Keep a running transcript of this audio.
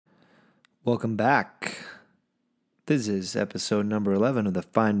Welcome back. This is episode number 11 of the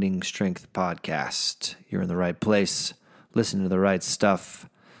Finding Strength podcast. You're in the right place, listening to the right stuff.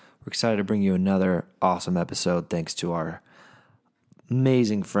 We're excited to bring you another awesome episode thanks to our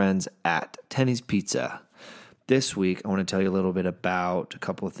amazing friends at Tenny's Pizza. This week, I want to tell you a little bit about a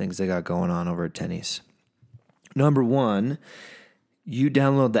couple of things they got going on over at Tenny's. Number one, you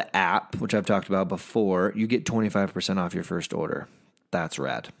download the app, which I've talked about before, you get 25% off your first order. That's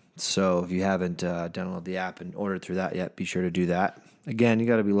rad. So if you haven't downloaded the app and ordered through that yet, be sure to do that. Again, you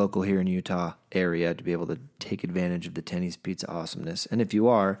got to be local here in Utah area to be able to take advantage of the Tenny's Pizza awesomeness. And if you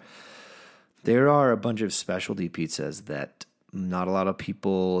are, there are a bunch of specialty pizzas that not a lot of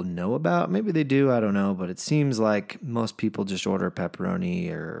people know about. Maybe they do, I don't know. But it seems like most people just order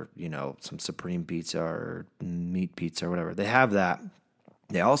pepperoni or, some supreme pizza or meat pizza or whatever. They have that.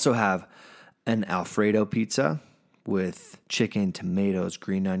 They also have an Alfredo pizza with chicken, tomatoes,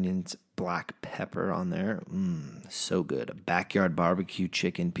 green onions, black pepper on there. So good. A backyard barbecue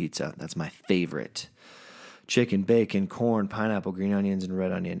chicken pizza. That's my favorite. Chicken, bacon, corn, pineapple, green onions, and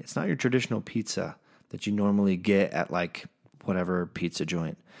red onion. It's not your traditional pizza that you normally get at like whatever pizza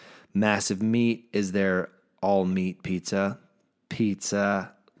joint. Massive Meat is their all-meat pizza.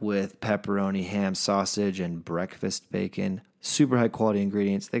 Pizza with pepperoni, ham, sausage, and breakfast bacon. Super high-quality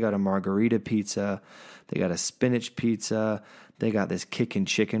ingredients. They got a margarita pizza. They got a spinach pizza. They got this kickin'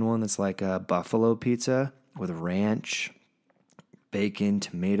 chicken one that's like a buffalo pizza with ranch, bacon,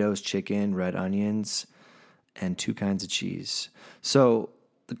 tomatoes, chicken, red onions, and 2 kinds of cheese. So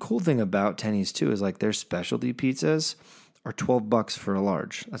the cool thing about Tenny's too is like their specialty pizzas are $12 for a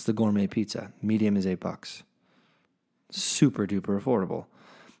large. That's the gourmet pizza. Medium is $8. Super duper affordable.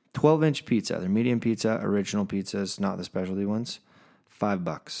 12-inch pizza. Their medium pizza, original pizzas, not the specialty ones,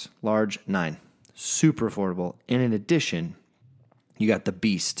 $5. Large, $9. Super affordable. And in addition, you got the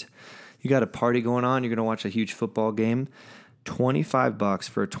beast. You got a party going on. You're going to watch a huge football game. $25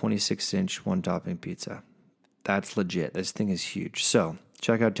 for a 26-inch one-topping pizza. That's legit. This thing is huge. So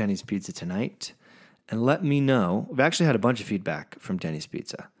check out Tenny's Pizza tonight and let me know. We've actually had a bunch of feedback from Tenny's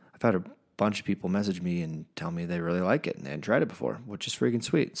Pizza. I've had a bunch of people message me and tell me they really like it and they hadn't tried it before, which is freaking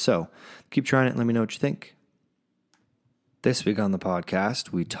sweet. So keep trying it and let me know what you think. This week on the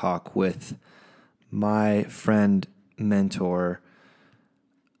podcast, we talk with my friend, mentor,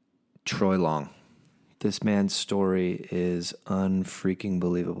 Troy Long. This man's story is unfreaking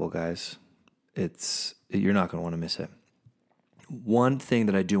believable, guys. You're not going to want to miss it. One thing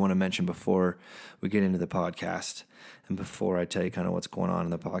that I do want to mention before we get into the podcast and before I tell you kind of what's going on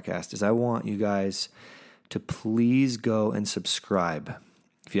in the podcast is I want you guys to please go and subscribe.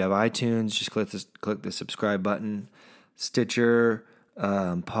 If you have iTunes, just click the subscribe button. Stitcher,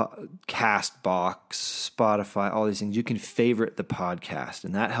 Castbox, Spotify, all these things. You can favorite the podcast,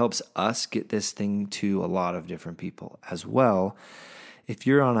 and that helps us get this thing to a lot of different people as well. If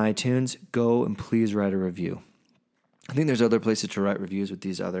you're on iTunes, go and please write a review. I think there's other places to write reviews with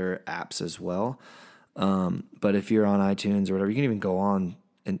these other apps as well. But if you're on iTunes or whatever, you can even go on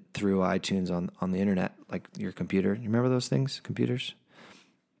and through iTunes on the internet, like your computer. You remember those things, computers?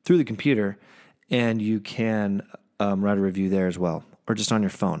 Through the computer, and you can write a review there as well, or just on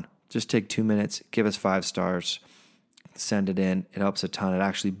your phone. Just take 2 minutes, give us 5 stars, send it in. It helps a ton. It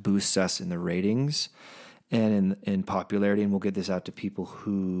actually boosts us in the ratings and in popularity, and we'll get this out to people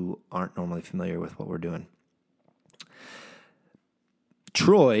who aren't normally familiar with what we're doing.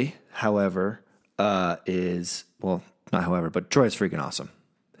 Troy, however, Troy's freaking awesome.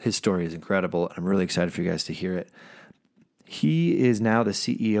 His story is incredible, and I'm really excited for you guys to hear it. He is now the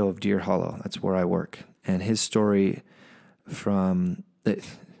CEO of Deer Hollow. That's where I work. And his story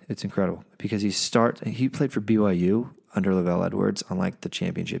it's incredible because he played for BYU under Lavelle Edwards on like the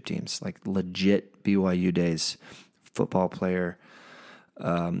championship teams, like legit BYU days, football player.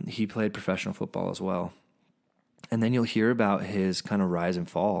 He played professional football as well. And then you'll hear about his kind of rise and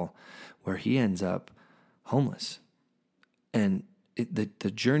fall where he ends up homeless. And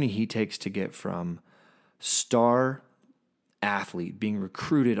the journey he takes to get from star athlete being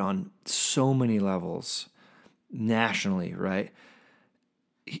recruited on so many levels nationally, right?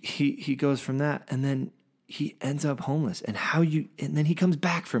 He goes from that and then he ends up homeless and then he comes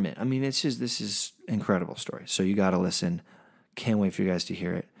back from it. I mean, this is incredible story. So you got to listen. Can't wait for you guys to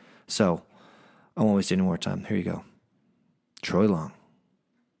hear it. So I won't waste any more time. Here you go. Troy Long,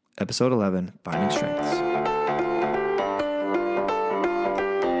 episode 11, Finding Strengths.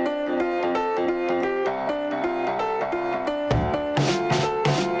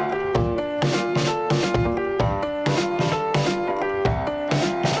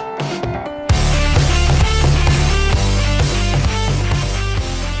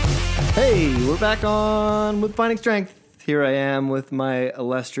 Hey, we're back on with Finding Strength. Here I am with my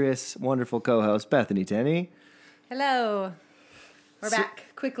illustrious, wonderful co-host, Bethany Tenney. Hello. We're back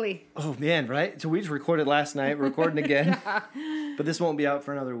quickly. Oh, man, right? So we just recorded last night. We're recording again. But this won't be out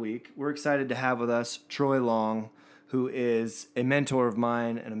for another week. We're excited to have with us Troy Long, who is a mentor of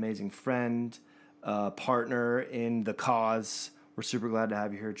mine, an amazing friend, partner in the cause. We're super glad to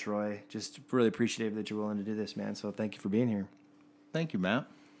have you here, Troy. Just really appreciative that you're willing to do this, man. So thank you for being here. Thank you, Matt.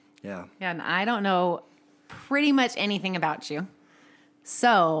 Yeah. Yeah, and I don't know pretty much anything about you.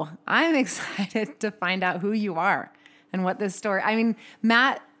 So I'm excited to find out who you are and what this story... I mean,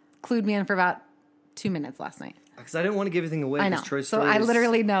 Matt clued me in for about 2 minutes last night. Because I didn't want to give anything away. I know. Troy's So story I is-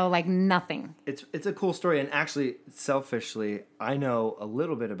 literally know like nothing. It's a cool story, and actually, selfishly, I know a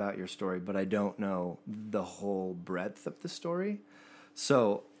little bit about your story, but I don't know the whole breadth of the story.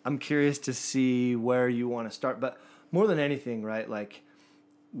 So I'm curious to see where you want to start. But more than anything, right, like,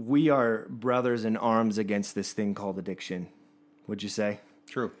 we are brothers in arms against this thing called addiction. Would you say?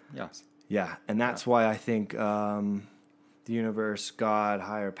 True. Yes. Yeah, and that's why I think the universe, God,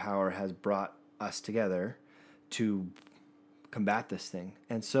 higher power has brought us together to combat this thing.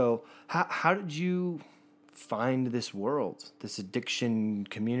 And so how did you find this world, this addiction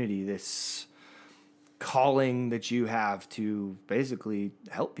community, this calling that you have to basically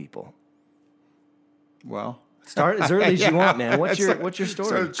help people? Well, Start as early as you want, man. What's your story?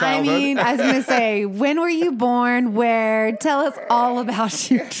 So I childhood. mean, I was going to say, when were you born? Where? Tell us all about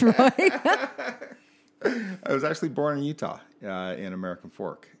you, Troy. I was actually born in Utah, in American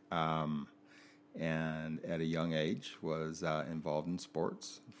Fork, and at a young age was involved in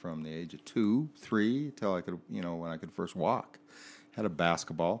sports from the age of 2, 3 till I could, when I could first walk. Had a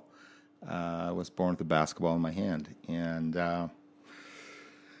basketball. I was born with a basketball in my hand, and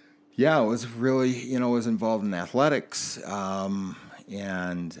yeah, it was really, was involved in athletics,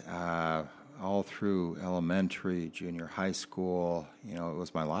 and all through elementary, junior high school, it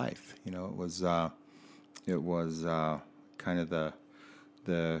was my life. It was kind of the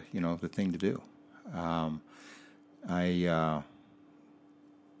thing to do. I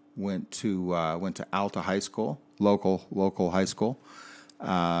went to Alta High School, local high school,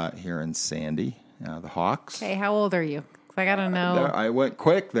 here in Sandy, the Hawks. Hey, how old are you? 'Cause I got to know. I went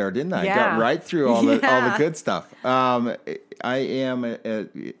quick there, didn't I? Yeah. Got right through all the Yeah. good stuff. I am,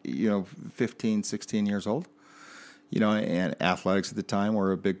 15, 16 years old. And athletics at the time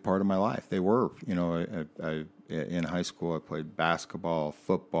were a big part of my life. They were. I in high school I played basketball,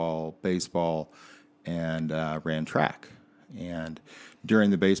 football, baseball, and ran track. And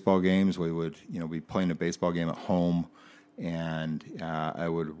during the baseball games, we would be playing a baseball game at home. And I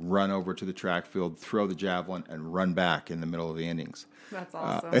would run over to the track field, throw the javelin, and run back in the middle of the innings. That's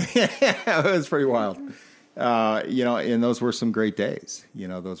awesome. It was pretty wild. And those were some great days.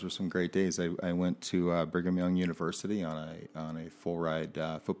 Those were some great days. I went to Brigham Young University on a full ride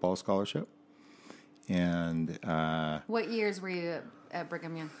football scholarship. And What years were you at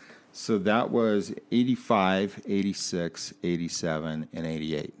Brigham Young? so that was 85, 86, 87, and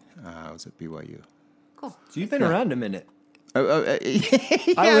 88. I was at BYU. Cool. So you've been around a minute. Yeah,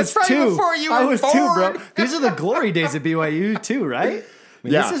 I was it's probably 2. before you I were was born. 2, bro. These are the glory days of BYU too, right? I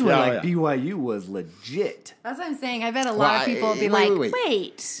mean, Yeah, this is when yeah, BYU was legit. That's what I'm saying. I bet a lot of people would be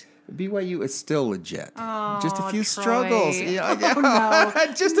wait. BYU is still legit. Just a few Troy. struggles. No.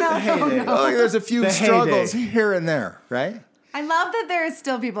 Just No, a heyday. no. There's a few The struggles heyday. here and there, right? I love that there are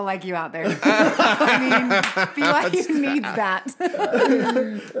still people like you out there. I mean, BYU needs that.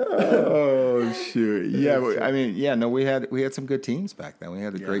 Oh shoot! Yeah, we had some good teams back then. We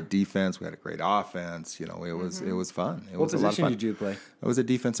had a great defense. We had a great offense. It was fun. It What was a lot of position fun. did you play? I was a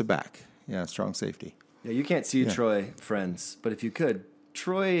defensive back. Yeah, strong safety. Yeah, you can't see Troy, friends, but if you could,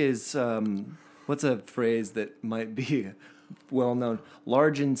 Troy is what's a phrase that might be well known?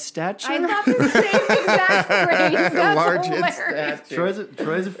 Large in stature. I thought the same exact phrase. That's Large in hilarious. Troy's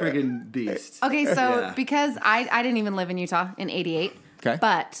a friggin' beast. Okay, so Yeah. because I didn't even live in Utah in '88. Okay.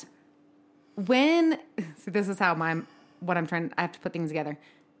 But this is how I have to put things together.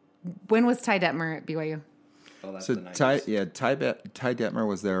 When was Ty Detmer at BYU? Oh, that's So the 90s. Ty Detmer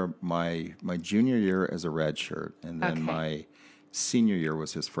was there my junior year as a red shirt, and then Okay. my senior year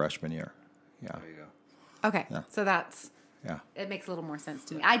was his freshman year. Yeah, There you go. Okay, so yeah. it makes a little more sense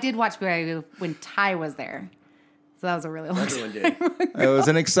to me. I did watch BYU when Ty was there, so that was a really long time. Everyone did. It was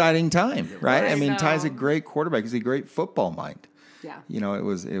an exciting time, right? I mean, know. Ty's a great quarterback. He's a great football mind. Yeah. It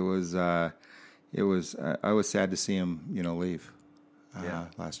was. I was sad to see him, leave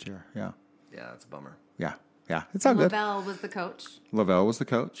last year. Yeah, Yeah, that's a bummer. yeah. It's all good. Lavelle was the coach. Lavelle was the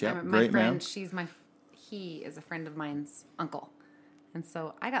coach. Yeah, My great friend, man. he is a friend of mine's uncle. And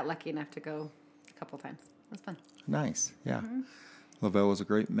so I got lucky enough to go a couple times. It was fun. Nice. Yeah. Lavelle was a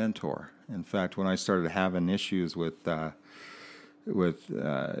great mentor. In fact, when I started having issues with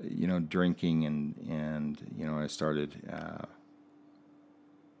drinking and I started,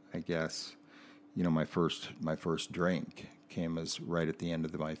 I guess, my first drink came as right at the end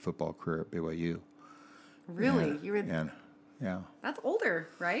of my football career at BYU. Really? You were... And yeah. That's older,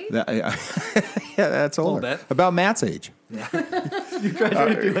 right? Yeah, that's older. bit. About Matt's age. You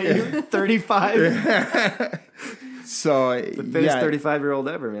graduated BYU, 35. So The fittest 35-year-old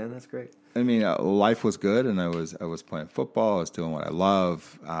ever, man. That's great. I mean, life was good, and I was playing football. I was doing what I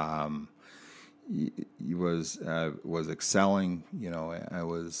love. Was excelling. I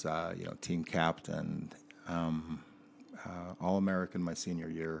was team captain, All-American my senior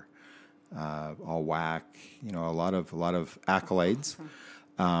year, all WAC. A lot of accolades.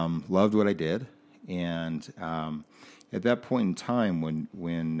 Loved what I did, and at that point in time,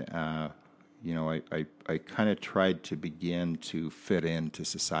 when I kind of tried to begin to fit into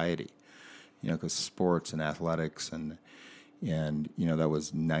society. Because sports and athletics and that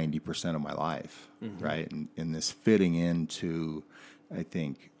was 90% of my life, right? And this fitting into, I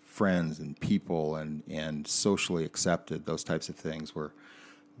think, friends and people and socially accepted, those types of things were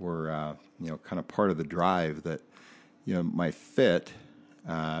kind of part of the drive that, my fit,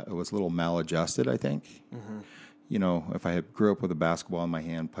 it was a little maladjusted, I think. If I grew up with a basketball in my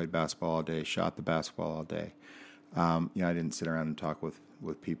hand, played basketball all day, shot the basketball all day, I didn't sit around and talk with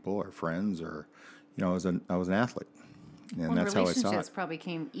people or friends or, I was an athlete, and that's how I saw it. Relationships probably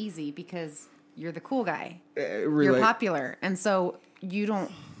came easy because you're the cool guy. Really, you're popular, and so you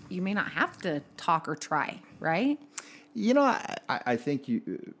may not have to talk or try, right? I think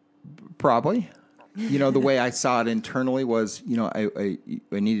you probably, the way I saw it internally was, I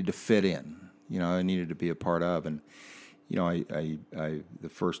needed to fit in, I needed to be a part of, and I the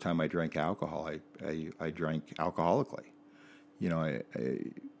first time I drank alcohol, I drank alcoholically. I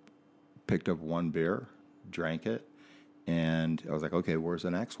picked up one beer, drank it, and I was like, okay, where's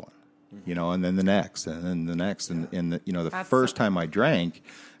the next one? And then the next, and then the next, and the first time I drank,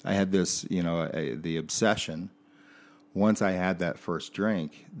 I had this, the obsession. Once I had that first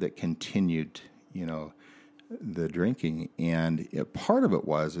drink, that continued, the drinking, and part of it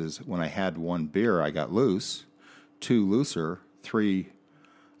is when I had one beer, I got loose, 2 looser, 3,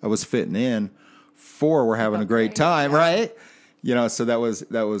 I was fitting in, 4, we're having a great time, right? So that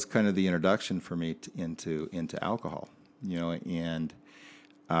was kind of the introduction for me into alcohol, and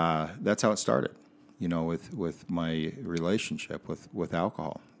that's how it started, with my relationship with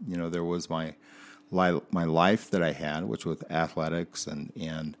alcohol. There was my life that I had, which was athletics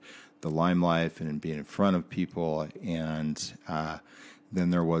and the lime life and being in front of people, and then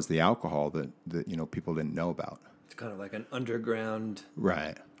there was the alcohol that people didn't know about. It's kind of like an underground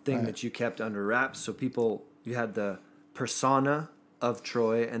thing that you kept under wraps. So you had the persona of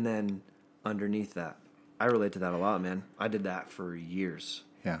Troy, and then underneath that, I relate to that a lot, man. I did that for years.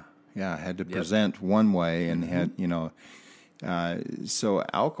 Yeah. I had to present one way, and had so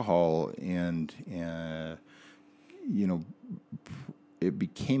alcohol and it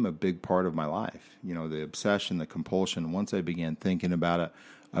became a big part of my life. The obsession, the compulsion. Once I began thinking about it,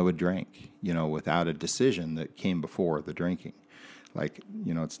 I would drink. Without a decision that came before the drinking. Like,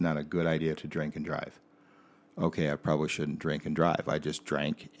 it's not a good idea to drink and drive. Okay, I probably shouldn't drink and drive. I just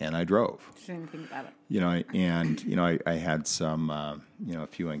drank and I drove. Shouldn't think about it. I had some, a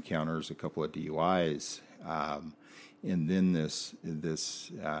few encounters, a couple of DUIs, and then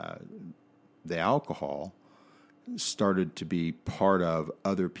the alcohol started to be part of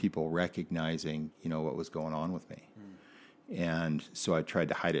other people recognizing, what was going on with me, and so I tried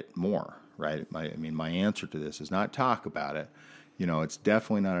to hide it more. Right? My answer to this is not talk about it. It's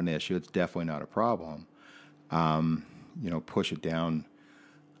definitely not an issue. It's definitely not a problem. Push it down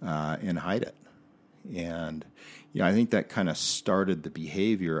and hide it. And, I think that kind of started the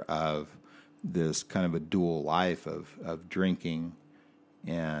behavior of this kind of a dual life of drinking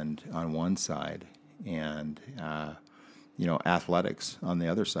and on one side and, athletics on the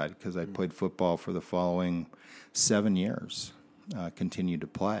other side, because I played football for the following 7 years, continued to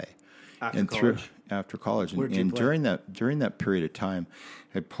play. After college. And during that period of time,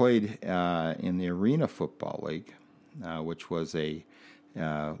 I played in the Arena Football League, which was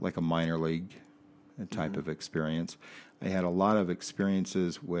like a minor league type of experience. I had a lot of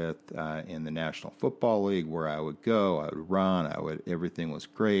experiences in the National Football League where I would go, I would run, everything was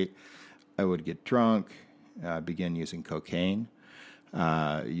great. I would get drunk, begin using cocaine, and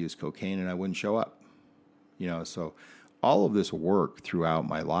I wouldn't show up. So all of this work throughout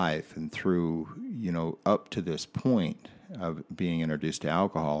my life and through, up to this point, of being introduced to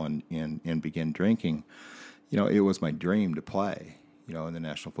alcohol and begin drinking, it was my dream to play, in the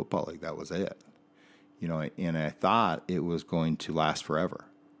National Football League. That was it. And I thought it was going to last forever.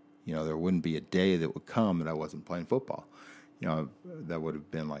 There wouldn't be a day that would come that I wasn't playing football. That would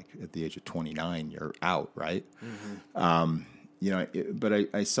have been like at the age of 29, you're out, right? Mm-hmm. But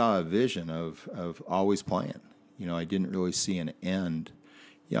I saw a vision of always playing. I didn't really see an end.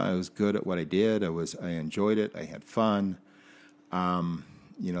 I was good at what I did. I enjoyed it. I had fun.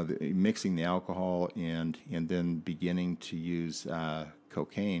 Mixing the alcohol and then beginning to use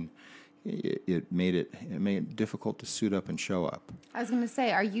cocaine, it made it difficult to suit up and show up. I was going to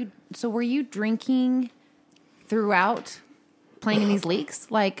say, were you drinking throughout playing in these leagues?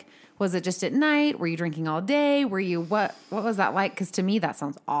 Like, was it just at night? Were you drinking all day? What was that like? Because to me, that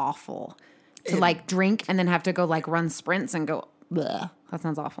sounds awful. To drink and then have to go run sprints and go, bleh. That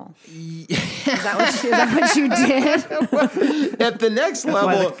sounds awful. Is that what you did? At the next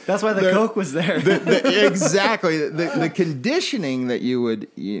level, that's why the Coke was there. Exactly. The conditioning that you would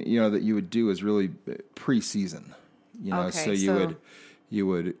do is really preseason. So you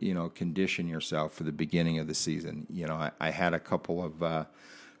would condition yourself for the beginning of the season. I had a couple of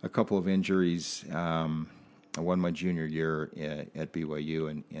injuries. I won my junior year at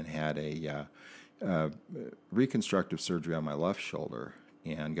BYU and had a reconstructive surgery on my left shoulder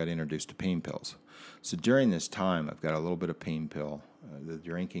and got introduced to pain pills. So during this time, I've got a little bit of pain pill. The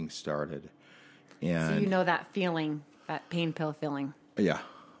drinking started. And so that feeling, that pain pill feeling. Yeah.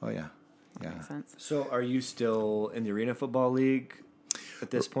 Oh, yeah. That makes sense. So are you still in the Arena Football League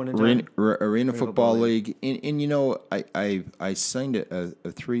at this point in time? Arena Football League. And I signed a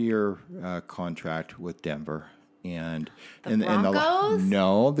 3-year contract with Denver. And the Broncos?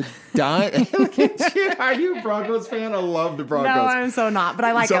 Look at you. Are you a Broncos fan? I love the Broncos. No, I'm so not, but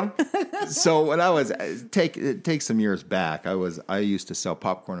I like them. So when I was take some years back, I used to sell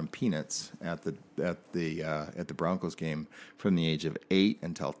popcorn and peanuts at the Broncos game from the age of 8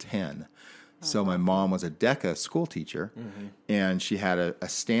 until 10. So my mom was a DECA school teacher, and she had a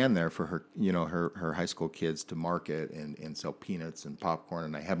stand there for her, her high school kids to market and sell peanuts and popcorn.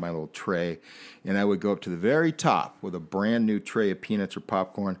 And I had my little tray, and I would go up to the very top with a brand new tray of peanuts or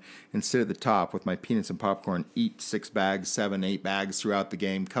popcorn and sit at the top with my peanuts and popcorn, eat 6 bags, 7, 8 bags throughout the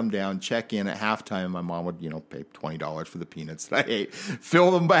game, come down, check in at halftime. My mom would, pay $20 for the peanuts that I ate, fill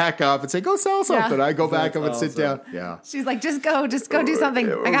them back up and say, go sell something. I go back up and sit down. Yeah. She's like, just go do something.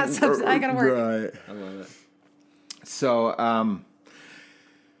 I got to work. Right. I love it. So,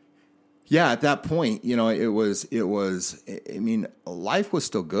 at that point, it was, life was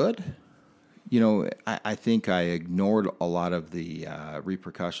still good. I think I ignored a lot of the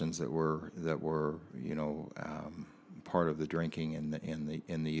repercussions that were part of the drinking and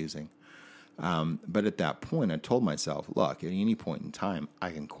the using. But at that point, I told myself, look, at any point in time,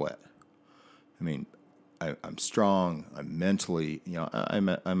 I can quit. I'm strong. I'm mentally, I'm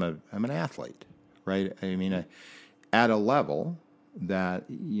an athlete, right? At a level that,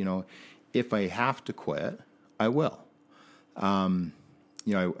 if I have to quit, I will. I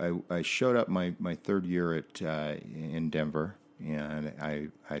showed up my 3rd year in Denver, and I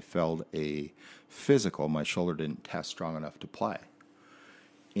felt a physical. My shoulder didn't test strong enough to play,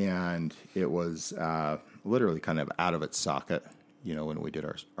 and it was literally kind of out of its socket. When we did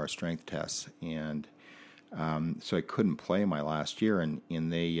our strength tests, and so I couldn't play my last year, and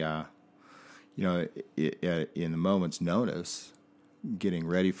they, in the moment's notice, getting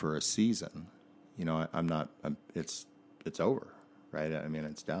ready for a season, it's over, right?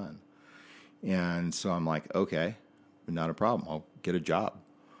 It's done. And so I'm like, okay, not a problem. I'll get a job,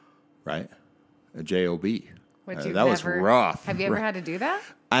 right? A job. That was rough. Have you ever had to do that?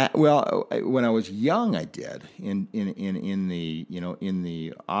 When I was young, I did. In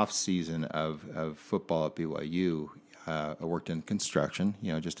the off season of football at BYU, I worked in construction.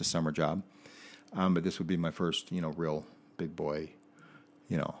 Just a summer job. But this would be my first, real big boy,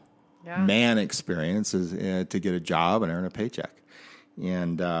 man experience is to get a job and earn a paycheck.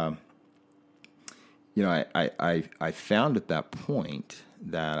 And I found at that point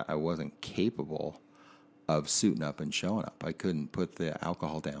that I wasn't capable of suiting up and showing up. I couldn't put the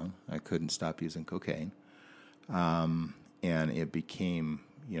alcohol down. I couldn't stop using cocaine. And it became,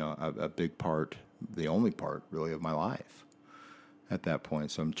 a big part, the only part really of my life at that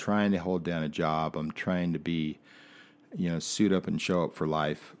point. So I'm trying to hold down a job. I'm trying to be, suit up and show up for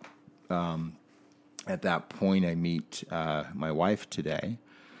life. At that point, I meet my wife today,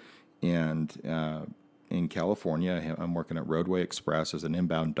 and in California, I'm working at Roadway Express as an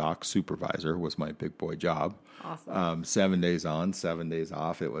inbound dock supervisor. Was my big boy job. Awesome. 7 days on, 7 days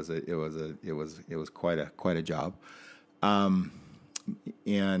off. It was quite a job.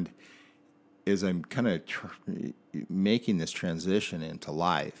 And as I'm kind of making this transition into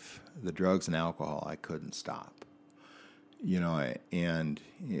life, the drugs and alcohol, I couldn't stop. And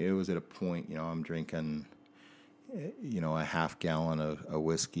it was at a point, I'm drinking, a half gallon of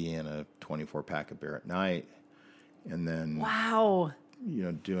whiskey and a 24-pack of beer at night. And then, wow,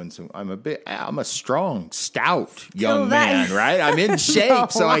 doing I'm a strong, stout young man, right? I'm in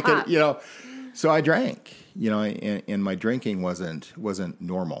shape, so I could, so I drank, and my drinking wasn't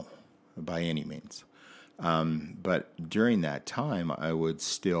normal by any means. But during that time, I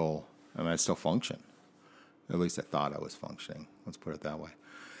still function. At least I thought I was functioning. Let's put it that way.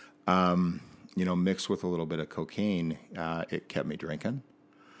 Mixed with a little bit of cocaine, it kept me drinking.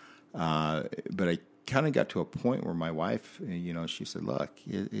 But I kind of got to a point where my wife, she said, "Look,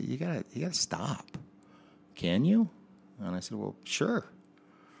 you gotta stop. Can you?" And I said, "Well, sure,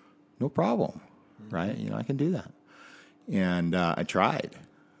 no problem, right? I can do that." And I tried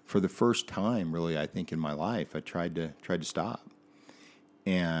for the first time, really. I think in my life, I tried to stop,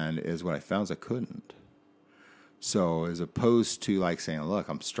 and what I found is I couldn't. So as opposed to like saying, "Look,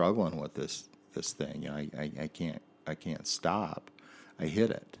 I'm struggling with this thing. I can't stop," I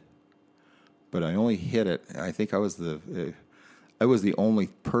hit it. But I only hit it. I think I was the only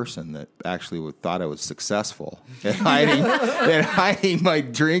person that actually thought I was successful at hiding my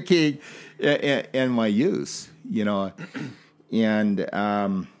drinking and my use. And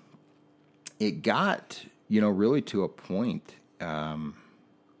it got really to a point that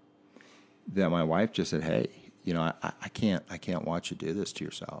my wife just said, "Hey, I can't watch you do this to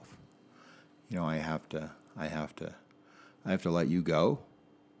yourself. I have to let you go.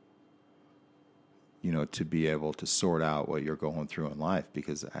 To be able to sort out what you're going through in life,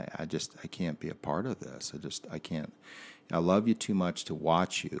 because I can't be a part of this. I can't. I love you too much to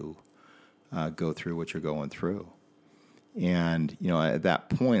watch you go through what you're going through." And at that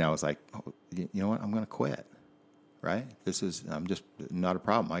point, I was like, "Oh, you know what? I'm going to quit. Right? I'm just not a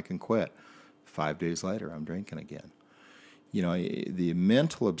problem. I can quit." 5 days later, I'm drinking again. The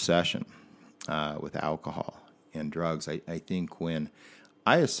mental obsession with alcohol and drugs, I think when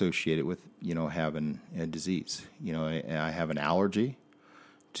I associate it with, having a disease. I have an allergy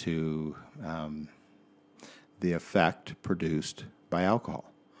to the effect produced by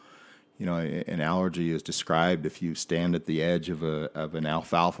alcohol. An allergy is described if you stand at the edge of an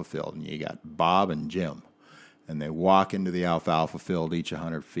alfalfa field and you got Bob and Jim, and they walk into the alfalfa field each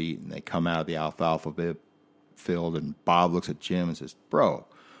 100 feet, and they come out of the alfalfa field, and Bob looks at Jim and says, "Bro,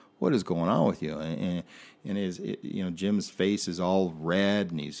 what is going on with you?" And Jim's face is all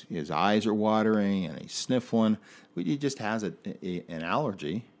red, and his eyes are watering, and he's sniffling. He just has an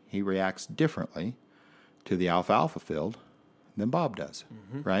allergy. He reacts differently to the alfalfa field than Bob does,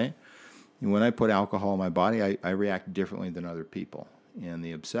 right? And when I put alcohol in my body, I react differently than other people. And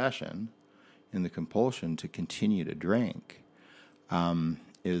the obsession and the compulsion to continue to drink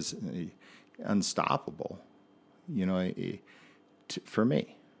is unstoppable, for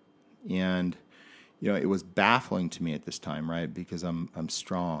me. And it was baffling to me at this time, right? Because I'm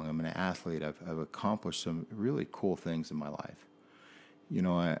strong. I'm an athlete. I've accomplished some really cool things in my life.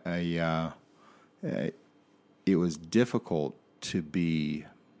 It was difficult to be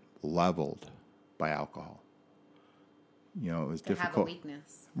leveled by alcohol. It was difficult. Have a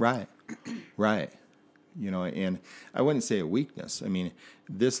weakness. Right. And I wouldn't say a weakness. I mean,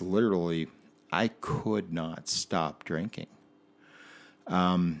 this literally, I could not stop drinking.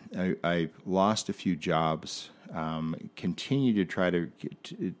 I lost a few jobs, continued to try to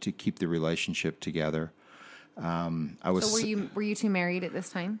keep the relationship together. So were you two married at this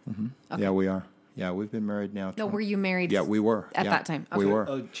time? Mm-hmm. Okay. Yeah, we are. Yeah, we've been married now. No, were you married? Yeah, we were. At that time. Okay. We were.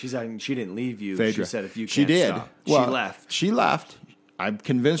 Oh, she's saying she didn't leave you. Phaedra. She said if you can't she did. stop. Well, she left. She left. I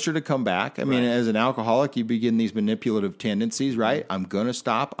convinced her to come back. I mean, as an alcoholic, you begin these manipulative tendencies, right? I'm going to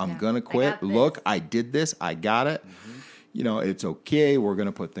stop. I'm going to quit. Look, I did this. I got it. Mm-hmm. It's okay. We're going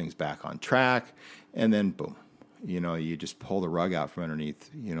to put things back on track. And then, boom, you just pull the rug out from underneath,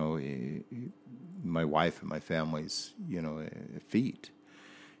 my wife and my family's, feet.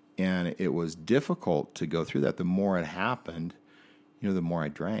 And it was difficult to go through that. The more it happened, the more I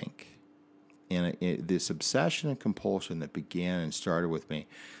drank. And this obsession and compulsion that began and started with me,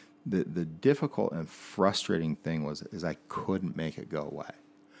 the difficult and frustrating thing is I couldn't make it go away.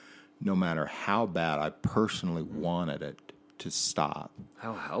 No matter how bad I personally wanted it to stop.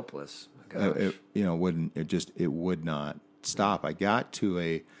 How helpless. Gosh. It would not stop. I got to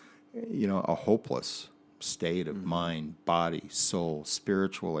a hopeless state of mind, body, soul,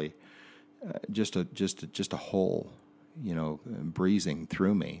 spiritually, just a hole, breezing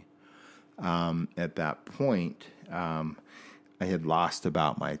through me. At that point, I had lost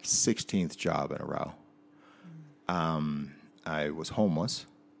about my 16th job in a row. I was homeless,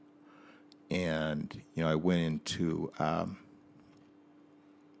 and I went into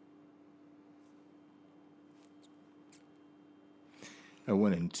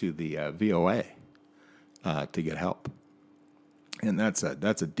the VOA to get help, and that's a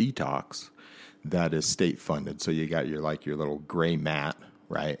detox that is state funded. So you got your little gray mat,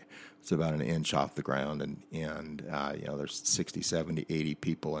 right? It's about an inch off the ground, and there's 60, 70, 80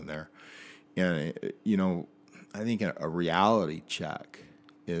 people in there, and I think a reality check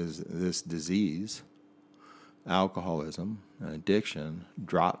is this disease, alcoholism, and addiction,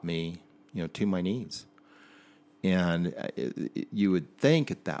 dropped me to my knees. And you would think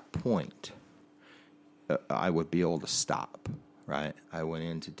at that point I would be able to stop, right? I went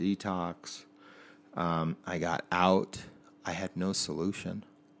into detox. I got out. I had no solution.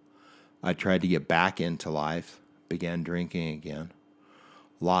 I tried to get back into life, began drinking again,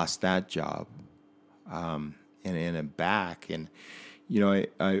 lost that job, and I'm back. And,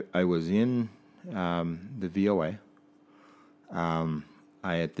 I was in the VOA.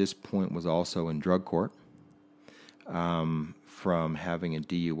 I, at this point, was also in drug court. From having a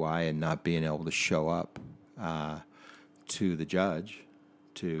DUI and not being able to show up to the judge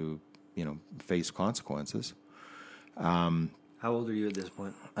to, face consequences. How old are you at this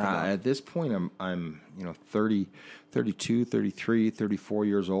point? At this point, I'm 30, 32, 33, 34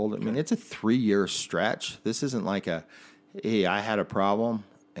 years old. I mean, it's a 3-year stretch. This isn't like hey, I had a problem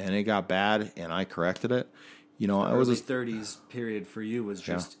and it got bad and I corrected it. I was early 30s period for you was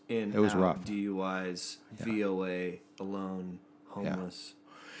just it was rough. DUIs, VOA, alone, homeless.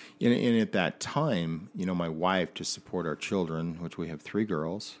 Yeah. And at that time, my wife, to support our children, which we have 3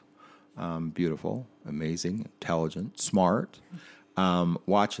 girls, beautiful, amazing, intelligent, smart,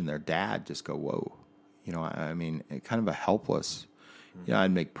 watching their dad just go, whoa. I mean, kind of a helpless.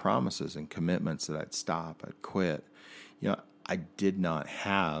 I'd make promises and commitments that I'd stop, I'd quit. I did not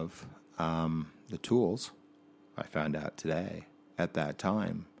have the tools, I found out today, at that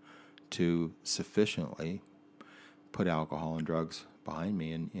time, to sufficiently put alcohol and drugs behind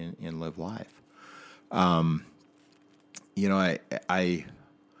me and live life.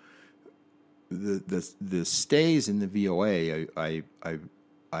 The stays in the VOA,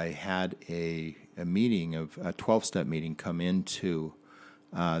 I had a meeting of a 12-step meeting come into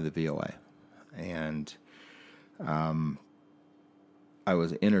the VOA, and I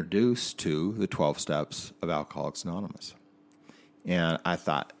was introduced to the 12 steps of Alcoholics Anonymous. And I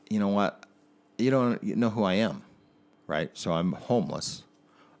thought, you know what? You don't know who I am, right? So I'm homeless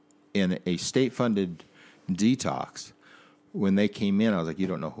in a state-funded detox. When they came in, I was like, you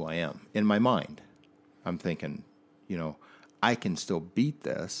don't know who I am. In my mind, I'm thinking, I can still beat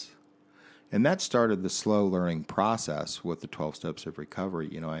this. And that started the slow learning process with the 12 steps of recovery.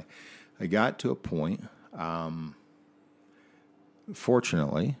 I got to a point,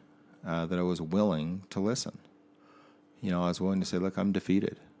 fortunately, that I was willing to listen. I was willing to say, look, I'm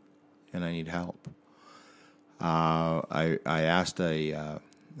defeated and I need help. I asked a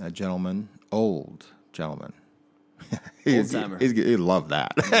gentleman, old gentleman. He loved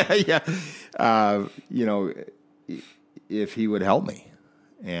that. Yeah. If he would help me.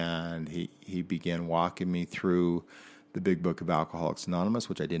 And he began walking me through the big book of Alcoholics Anonymous,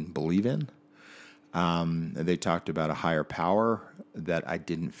 which I didn't believe in. They talked about a higher power that I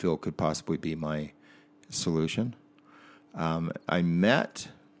didn't feel could possibly be my solution. I met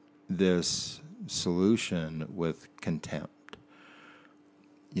this solution with contempt.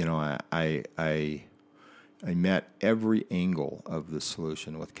 I met every angle of the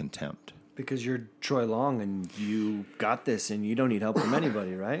solution with contempt. Because you're Troy Long and you got this and you don't need help from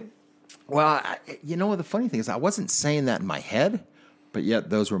anybody, right? Well, the funny thing is I wasn't saying that in my head, but yet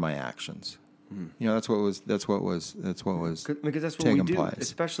those were my actions. That's what was because that's what taking we do, place.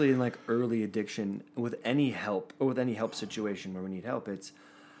 Especially in like early addiction with any help or with any help situation where we need help. It's,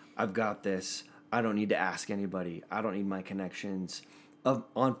 I've got this. I don't need to ask anybody. I don't need my connections. Of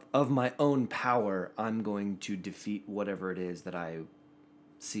my own power, I'm going to defeat whatever it is that I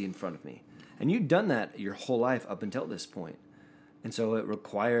see in front of me. And you've done that your whole life up until this point. And so it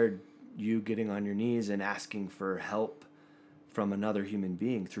required you getting on your knees and asking for help from another human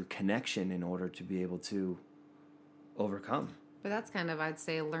being through connection in order to be able to overcome. But that's kind of, I'd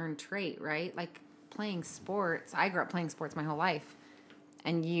say, a learned trait, right? Like playing sports. I grew up playing sports my whole life.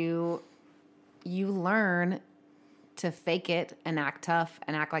 And you learn to fake it and act tough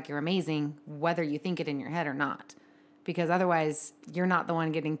and act like you're amazing, whether you think it in your head or not. Because otherwise, you're not the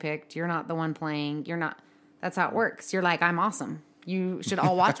one getting picked. You're not the one playing. That's how it works. You're like, I'm awesome. You should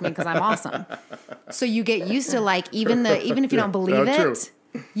all watch me because I'm awesome. So you get used to like, even if you don't believe it,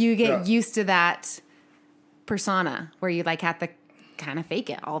 you get used to that persona where you like have to kind of fake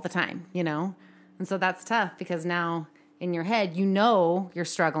it all the time, you know? And so that's tough because now in your head, you know you're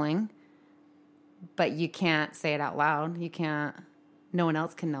struggling, but you can't say it out loud. No one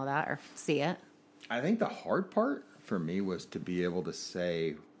else can know that or see it. I think the hard part for me was to be able to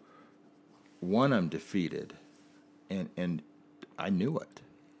say, one, I'm defeated, and I knew it.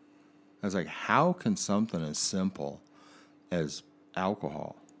 I was like, how can something as simple as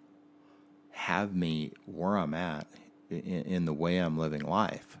alcohol have me where I'm at in the way I'm living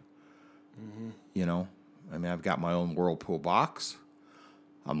life? Mm-hmm. You know, I mean, I've got my own Whirlpool box.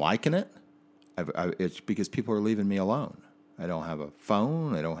 I'm liking it. It's because people are leaving me alone. I don't have a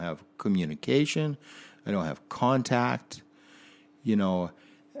phone. I don't have communication. I don't have contact. You know,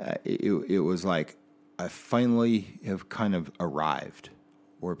 it was like I finally have kind of arrived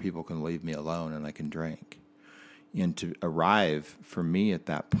where people can leave me alone and I can drink. And to arrive for me at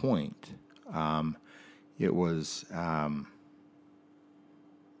that point, it was,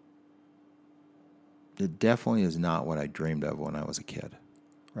 it definitely is not what I dreamed of when I was a kid,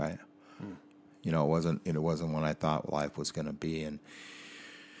 right? You know, it wasn't what I thought life was going to be. And,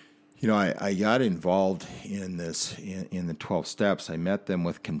 you know, I got involved in this, in the 12 steps. I met them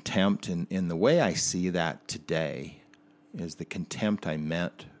with contempt. And the way I see that today is the contempt I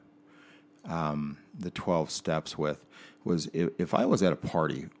met the 12 steps with was if I was at a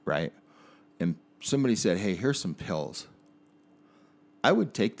party, right, and somebody said, hey, here's some pills, I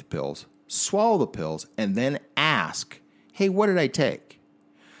would take the pills, swallow the pills, and then ask, hey, what did I take?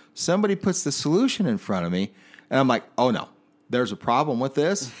 Somebody puts the solution in front of me, and I'm like, oh, no, there's a problem with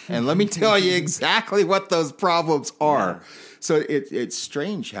this, and let me tell you exactly what those problems are. Yeah. So it's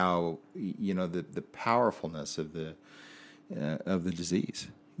strange how, you know, the powerfulness of the disease,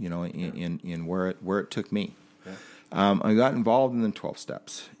 you know, in where it took me. Yeah. I got involved in the 12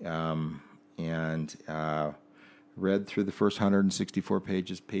 steps and read through the first 164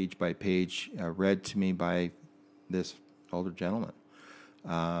 pages, page by page, read to me by this older gentleman.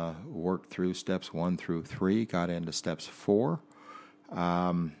 Worked through steps 1 through 3, got into steps 4.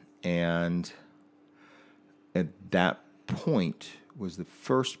 And at that point was the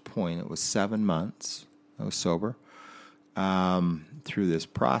first point. It was 7 months. I was sober. Through this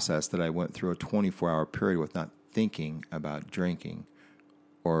process that I went through a 24-hour period with not thinking about drinking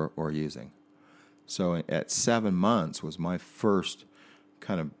or using. So at 7 months was my first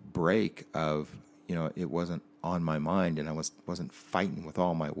kind of break of, you know, it wasn't on my mind and I wasn't fighting with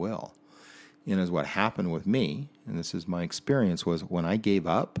all my will. And as what happened with me, and this is my experience, was when I gave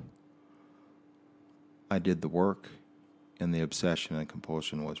up, I did the work and the obsession and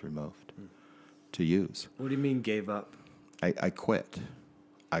compulsion was removed to use. What do you mean gave up? I quit.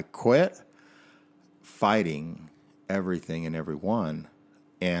 I quit fighting everything and everyone.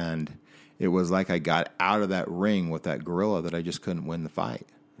 And it was like I got out of that ring with that gorilla that I just couldn't win the fight.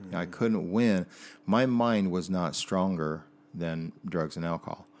 Mm-hmm. I couldn't win. My mind was not stronger than drugs and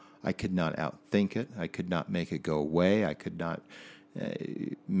alcohol. I could not outthink it. I could not make it go away. I could not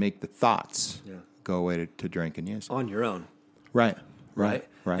make the thoughts go away to drink and use. On your own. Right.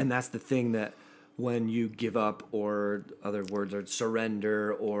 And that's the thing that when you give up, or other words are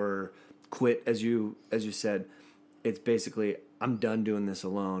surrender or quit, as you said, it's basically, I'm done doing this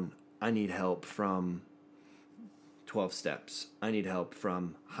alone. I need help from 12 steps. I need help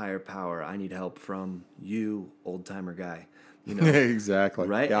from higher power. I need help from you, old timer guy. You know, exactly.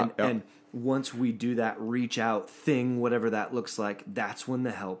 Right. Yeah, and once we do that reach out thing, whatever that looks like, that's when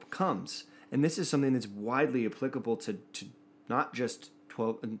the help comes. And this is something that's widely applicable to not just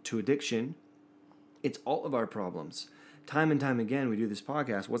 12 to addiction. It's all of our problems. Time and time again, we do this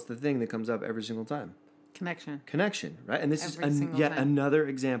podcast. What's the thing that comes up every single time? Connection, right? And this is yet another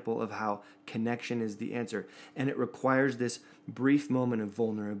example of how connection is the answer. And it requires this brief moment of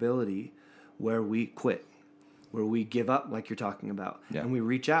vulnerability where we quit, where we give up, like you're talking about. Yeah. And we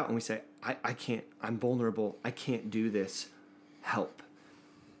reach out and we say, I can't, I'm vulnerable. I can't do this. Help.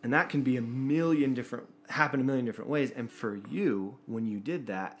 And that can be happen a million different ways. And for you, when you did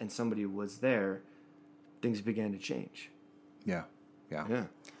that and somebody was there, things began to change. Yeah.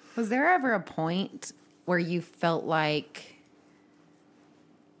 Was there ever a point where you felt like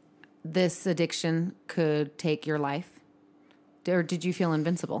this addiction could take your life? Or did you feel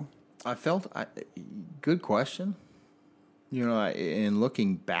invincible? Good question. You know, in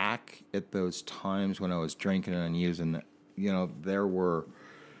looking back at those times when I was drinking and using, you know, there were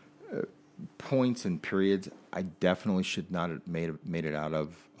points and periods I definitely should not have made it out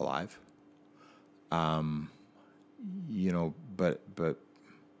of alive. You know, but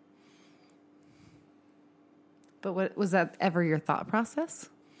what was that ever your thought process?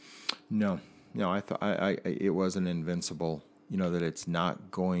 no, I thought it wasn't invincible. That it's not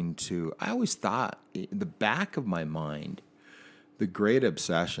going to. I always thought in the back of my mind, the great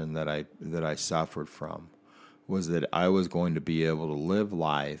obsession that I suffered from was that I was going to be able to live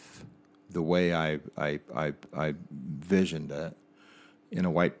life the way I visioned it, in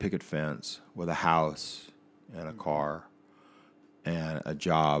a white picket fence with a house and a car and a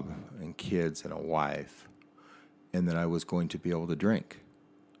job and kids and a wife, and that I was going to be able to drink.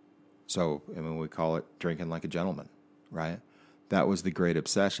 So, we call it drinking like a gentleman, right? That was the great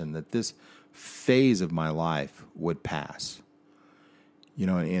obsession, that this phase of my life would pass.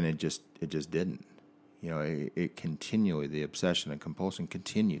 And it just didn't. It continually, the obsession and compulsion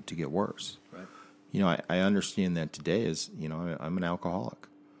continued to get worse. Right. I understand that today as, I'm an alcoholic.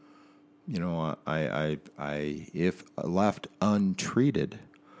 I if left untreated,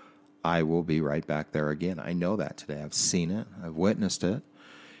 I will be right back there again. I know that today. I've seen it. I've witnessed it.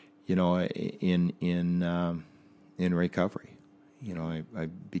 In recovery. I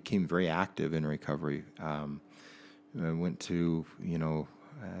became very active in recovery. I went to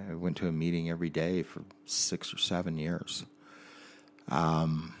a meeting every day for 6 or 7 years.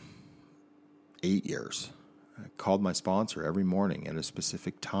 8 years. I called my sponsor every morning at a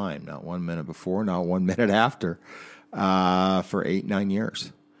specific time, not 1 minute before, not 1 minute after, for 8-9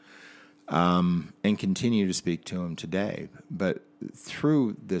 years. And continue to speak to him today. But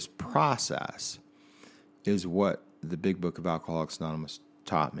through this process is what the Big Book of Alcoholics Anonymous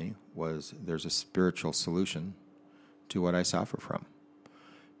taught me, was there's a spiritual solution to what I suffer from.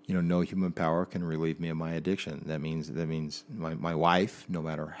 No human power can relieve me of my addiction. That means my wife, no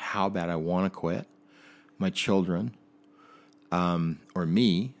matter how bad I want to quit, my children, or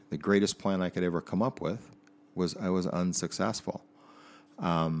me, the greatest plan I could ever come up with was I was unsuccessful.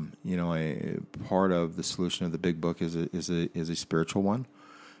 A part of the solution of the Big Book is a spiritual one.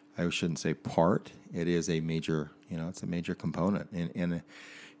 I shouldn't say part. It is a major, it's a major component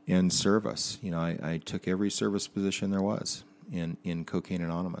in service. I took every service position there was in Cocaine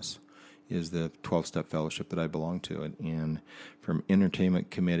Anonymous, is the 12-step fellowship that I belong to. And from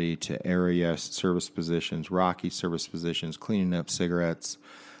entertainment committee to area service positions, Rocky service positions, cleaning up cigarettes.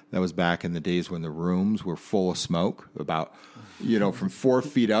 That was back in the days when the rooms were full of smoke, about, from 4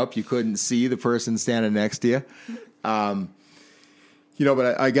 feet up, you couldn't see the person standing next to you. But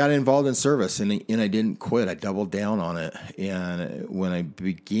I got involved in service, and I didn't quit. I doubled down on it. And when I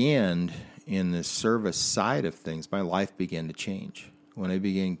began in the service side of things, my life began to change. When I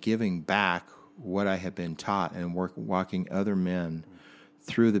began giving back what I had been taught and walking other men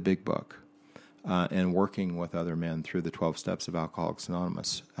through the Big Book, and working with other men through the 12 steps of Alcoholics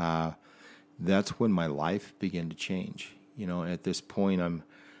Anonymous, that's when my life began to change. At this point,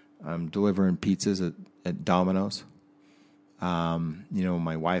 I'm delivering pizzas at Domino's.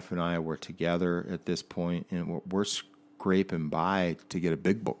 My wife and I were together at this point, and we're scraping by to get a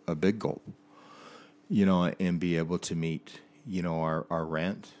big gulp, and be able to meet, our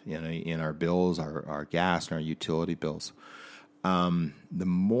rent, in our bills, our gas, and our utility bills. The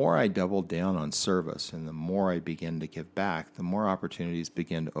more I doubled down on service and the more I began to give back, the more opportunities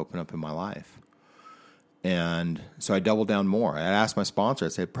began to open up in my life. And so I doubled down more. I asked my sponsor, I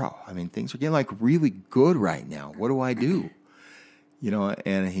said, bro, things are getting really good right now. What do I do?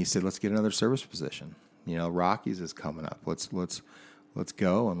 And he said, let's get another service position. Rockies is coming up. Let's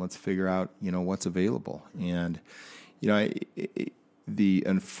go and let's figure out, what's available. And, the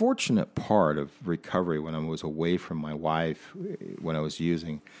unfortunate part of recovery when I was away from my wife, when I was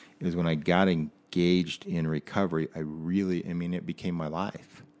using, is when I got engaged in recovery, it became my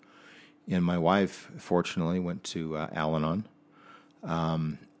life. And my wife, fortunately, went to Al-Anon,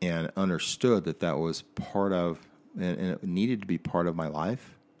 and understood that was part of, and it needed to be part of my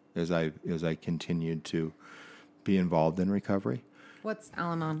life as I continued to be involved in recovery. What's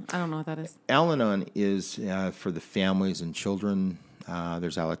Al-Anon? I don't know what that is. Al-Anon is for the families and children.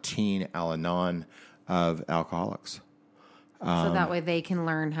 There's Alateen, Al-Anon of alcoholics. So that way they can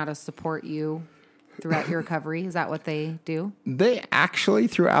learn how to support you throughout your recovery. Is that what they do? They actually,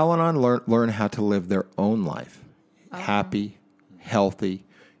 through Al-Anon, learn how to live their own life. Happy, healthy,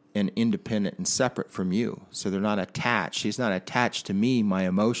 and independent and separate from you. So they're not attached. She's not attached to me, my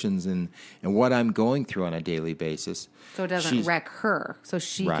emotions, and what I'm going through on a daily basis. So it doesn't wreck her. So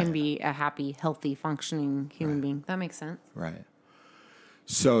she Right. can be a happy, healthy, functioning human being. That makes sense. Right.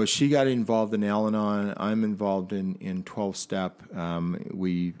 So she got involved in Al-Anon. I'm involved in 12-step.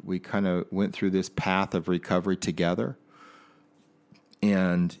 We kind of went through this path of recovery together.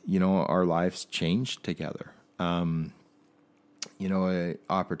 And, our lives changed together.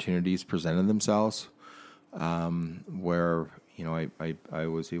 opportunities presented themselves where, I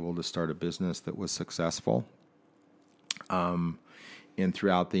was able to start a business that was successful. And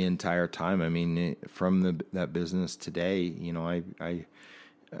throughout the entire time, I mean, from that business today,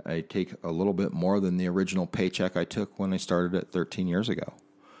 I take a little bit more than the original paycheck I took when I started it 13 years ago.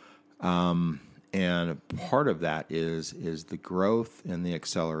 And part of that is the growth and the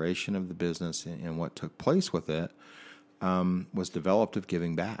acceleration of the business and what took place with it was developed of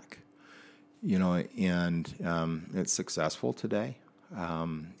giving back. And it's successful today.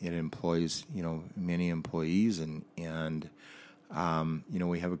 It employs, many employees and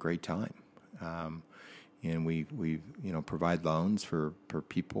we have a great time. And we provide loans for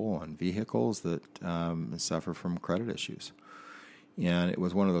people on vehicles that suffer from credit issues. And it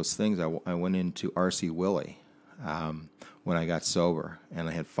was one of those things. I went into RC Willey when I got sober, and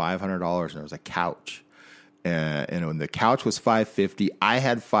I had $500, and there was a couch. And when the couch was $550, I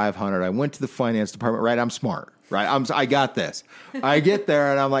had $500. I went to the finance department. Right, I'm smart. Right, I got this. I get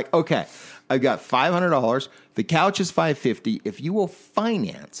there, and I'm like, okay, I've got $500. The couch is $550. If you will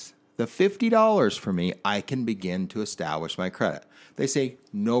finance the $50 for me, I can begin to establish my credit. They say,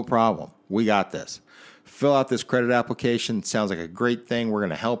 no problem. We got this. Fill out this credit application. Sounds like a great thing. We're going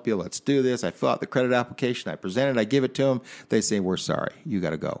to help you. Let's do this. I fill out the credit application. I present it. I give it to them. They say, we're sorry. You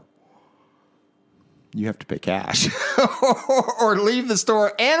got to go. You have to pay cash or leave the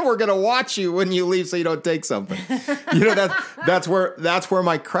store, and we're going to watch you when you leave so you don't take something. That's where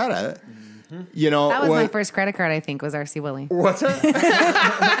my credit, That was my first credit card, I think, was RC Willey. What's that?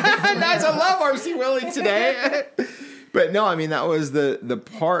 Nice. I love RC Willey today. But no, I mean, that was the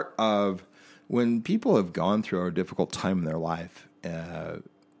part of when people have gone through a difficult time in their life, I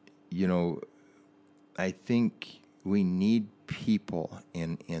think we need people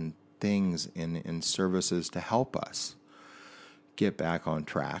in things in services to help us get back on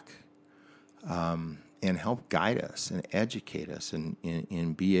track, and help guide us and educate us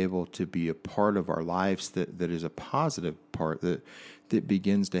and be able to be a part of our lives that is a positive part that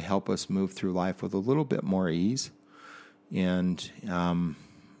begins to help us move through life with a little bit more ease. And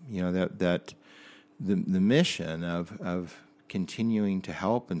that the mission of continuing to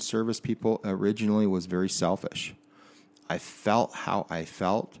help and service people originally was very selfish. I felt how I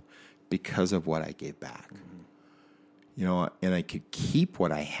felt because of what I gave back. And I could keep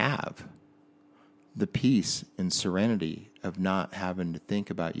what I have, the peace and serenity of not having to think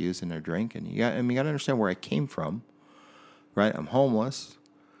about using or drinking. You got to understand where I came from, right? I'm homeless,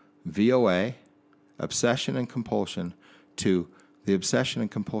 VOA, obsession and compulsion, to the obsession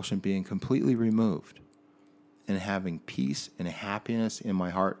and compulsion being completely removed and having peace and happiness in my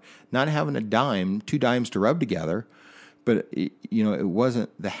heart, not having two dimes to rub together. But, it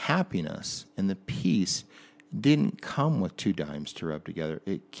wasn't the happiness and the peace didn't come with two dimes to rub together.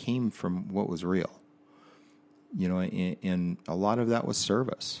 It came from what was real, and a lot of that was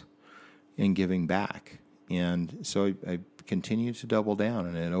service and giving back. And so I continued to double down,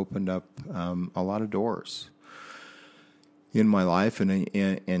 and it opened up a lot of doors in my life.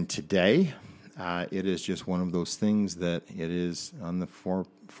 And today, it is just one of those things that it is on the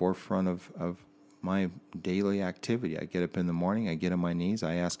forefront of my daily activity. I get up in the morning, I get on my knees,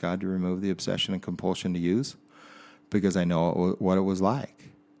 I ask God to remove the obsession and compulsion to use, because I know what it was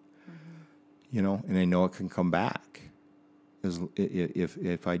like, and I know it can come back.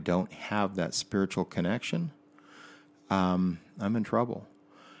 If I don't have that spiritual connection, I'm in trouble.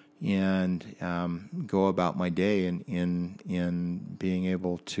 And go about my day in being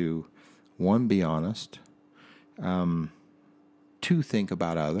able to, one, be honest, two, think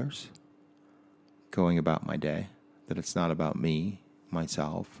about others, going about my day, that it's not about me,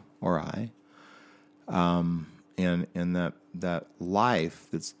 myself, or I, and that life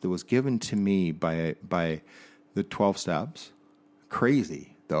that was given to me by the 12 steps.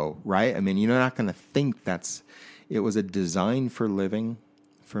 Crazy though, right? I mean, you're not going to think it was a design for living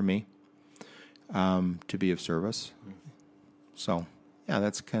for me, to be of service. So yeah,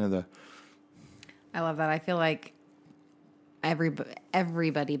 that's kind of I love that. I feel like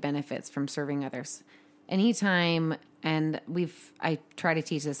everybody benefits from serving others. Anytime, and I try to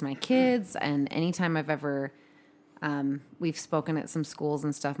teach this to my kids, and anytime I've ever, we've spoken at some schools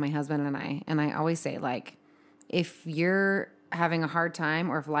and stuff, my husband and I always say, like, if you're having a hard time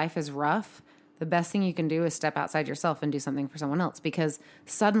or if life is rough, the best thing you can do is step outside yourself and do something for someone else, because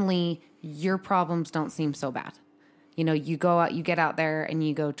suddenly your problems don't seem so bad. You go out, you get out there and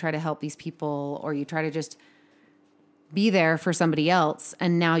you go try to help these people, or you try to just be there for somebody else.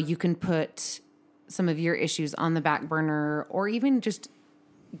 And now you can put some of your issues on the back burner, or even just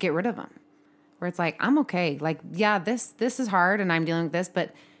get rid of them, where it's like, I'm okay. Like, yeah, this is hard and I'm dealing with this,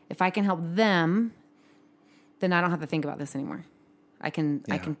 but if I can help them, then I don't have to think about this anymore. I can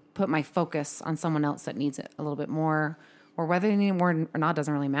put my focus on someone else that needs it a little bit more, or whether they need it more or not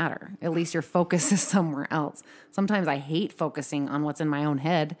doesn't really matter. At least your focus is somewhere else. Sometimes I hate focusing on what's in my own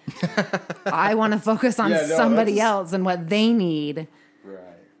head. I want to focus on somebody else and what they need. Right.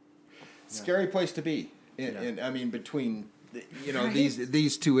 Scary place to be. And I mean, between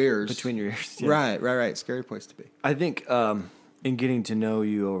these two ears. Between your ears. Yeah. Right. Scary place to be. I think in getting to know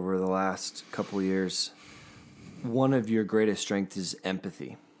you over the last couple of years, one of your greatest strengths is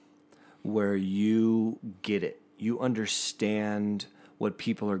empathy, where you get it. You understand what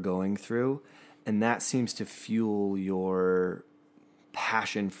people are going through, and that seems to fuel your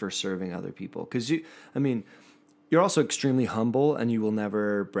passion for serving other people. Because you're also extremely humble, and you will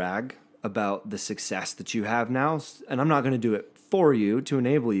never brag about the success that you have now. And I'm not going to do it for you to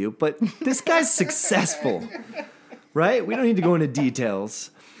enable you, but this guy's successful, right? We don't need to go into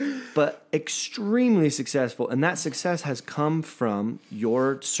details, but extremely successful. And that success has come from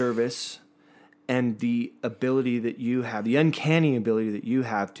your service and the ability that you have, the uncanny ability that you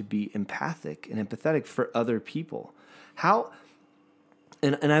have to be empathic and empathetic for other people. How,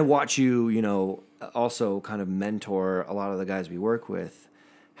 and I watch you, also kind of mentor a lot of the guys we work with.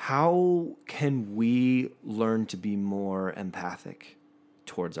 How can we learn to be more empathic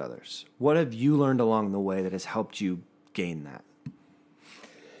towards others? What have you learned along the way that has helped you gain that?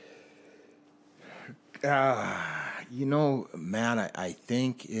 Matt, I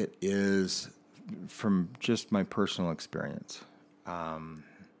think it is, from just my personal experience,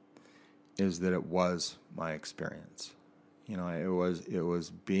 is that it was my experience. It was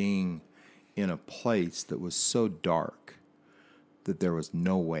being in a place that was so dark that there was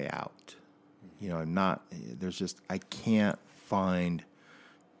no way out. I can't find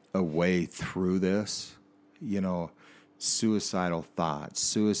a way through this. Suicidal thoughts,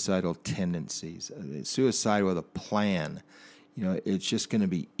 suicidal tendencies, suicide with a plan. It's just going to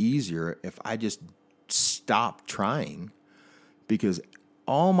be easier if I just stop trying, because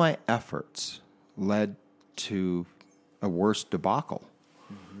all my efforts led to a worse debacle.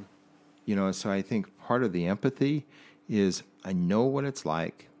 Mm-hmm. So I think part of the empathy is I know what it's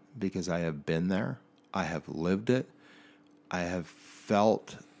like because I have been there. I have lived it. I have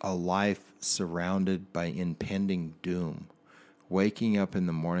felt a life surrounded by impending doom. Waking up in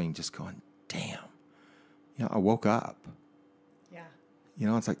the morning just going, damn. I woke up. Yeah.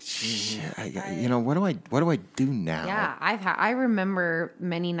 It's like, shit. What do I do now? Yeah, I remember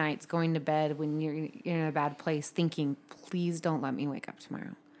many nights going to bed when you're in a bad place thinking, please don't let me wake up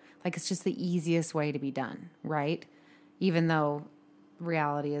tomorrow. Like, it's just the easiest way to be done, right? Even though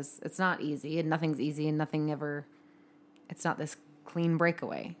reality is, it's not easy, and nothing's easy, and it's not this clean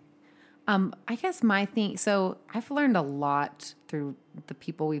breakaway. I guess my thing, so I've learned a lot through the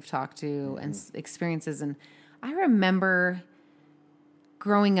people we've talked to and experiences. And I remember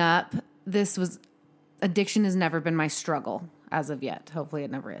growing up, addiction has never been my struggle as of yet. Hopefully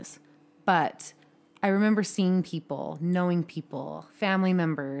it never is. But I remember seeing people, knowing people, family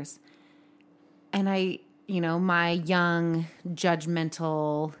members, and my young,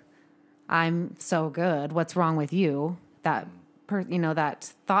 judgmental, I'm so good, what's wrong with you? That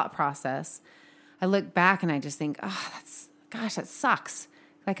thought process. I look back and I just think, that sucks.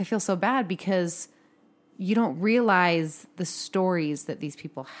 Like, I feel so bad because you don't realize the stories that these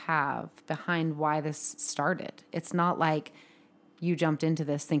people have behind why this started. It's not like you jumped into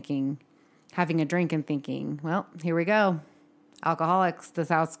this having a drink and thinking, well, here we go. Alcoholics, this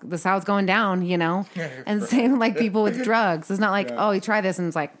how it's going down, and same like people with drugs. It's not like, oh, you try this and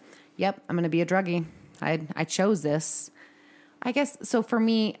it's like, yep, I'm going to be a druggie. I chose this. I guess, so for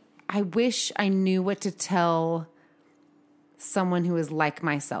me, I wish I knew what to tell someone who is like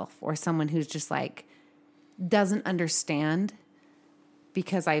myself, or someone who's just like, doesn't understand,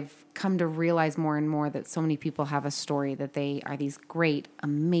 because I've come to realize more and more that so many people have a story, that they are these great,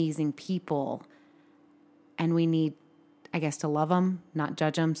 amazing people. And we need, I guess, to love them, not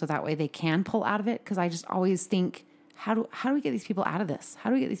judge them, so that way they can pull out of it. Because I just always think, how do we get these people out of this?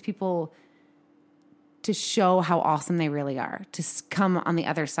 How do we get these people to show how awesome they really are, to come on the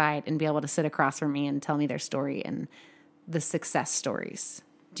other side and be able to sit across from me and tell me their story and the success stories?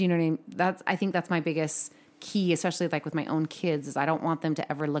 Do you know what I mean? I think that's my biggest key, especially like with my own kids, is I don't want them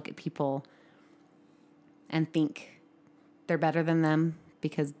to ever look at people and think they're better than them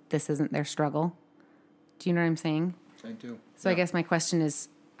because this isn't their struggle. Do you know what I'm saying? I do. So yeah. I guess my question is,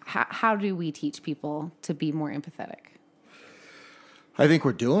 how do we teach people to be more empathetic? I think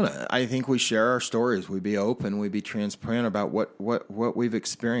we're doing it. I think we share our stories. We be open. We be transparent about what we've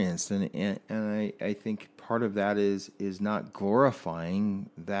experienced, and I think part of that is not glorifying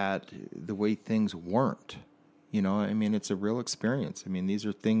that the way things weren't. You know, I mean, it's a real experience. I mean, these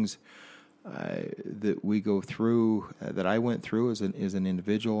are things that we go through, that I went through as an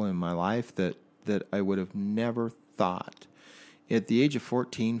individual in my life that I would have never thought. At the age of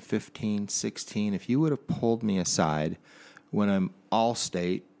 14, 15, 16, if you would have pulled me aside when I'm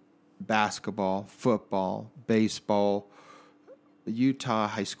all-state, basketball, football, baseball, Utah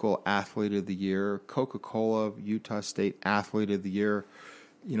High School Athlete of the Year, Coca-Cola Utah State Athlete of the Year,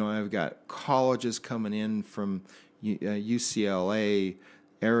 you know, I've got colleges coming in from UCLA,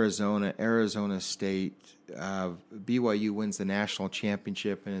 Arizona State, BYU wins the national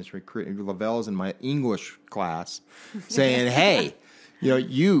championship and is recruiting. Lavelle's in my English class saying, hey, you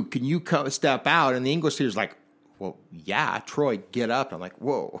know, can you step out? And the English teacher's like, well, yeah, Troy, get up. I'm like,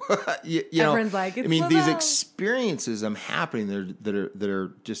 whoa. you know, everyone's like, it's I mean, Lavelle. these experiences I'm happening that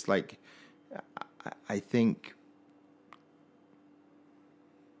are just like, I think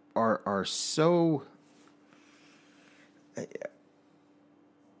are so,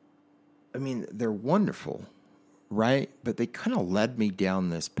 I mean, they're wonderful, right? But they kind of led me down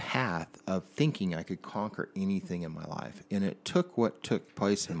this path of thinking I could conquer anything in my life. And it took what took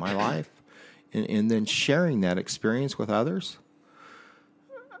place in my life and then sharing that experience with others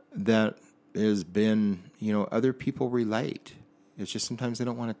that has been, you know, other people relate. It's just sometimes they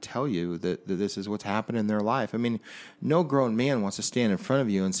don't want to tell you that this is what's happened in their life. I mean, no grown man wants to stand in front of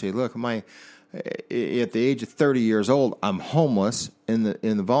you and say, look, at the age of 30 years old, I'm homeless in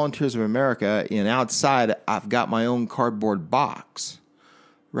the Volunteers of America, and outside I've got my own cardboard box,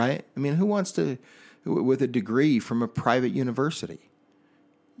 right? I mean, who wants to, with a degree from a private university?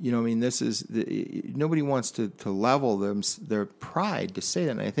 You know, I mean, nobody wants to level their pride to say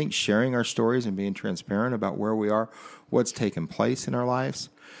that. And I think sharing our stories and being transparent about where we are, what's taken place in our lives.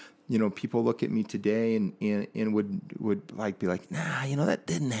 You know, people look at me today and would like be like, nah, you know, that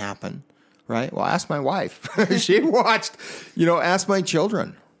didn't happen, right? Well, ask my wife. She watched. You know, ask my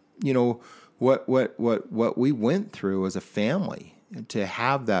children. You know, what we went through as a family, and to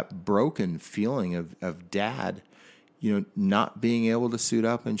have that broken feeling of dad, you know, not being able to suit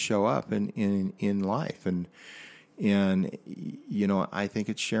up and show up in life. And, you know, I think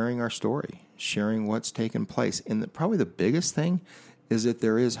it's sharing our story, sharing what's taken place. And probably the biggest thing is that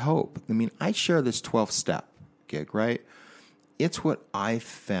there is hope. I mean, I share this 12-step gig, right? It's what I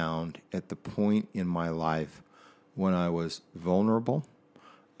found at the point in my life when I was vulnerable,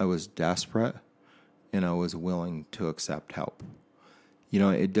 I was desperate, and I was willing to accept help. You know,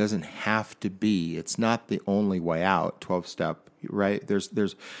 it doesn't have to be. It's not the only way out. 12-step, right?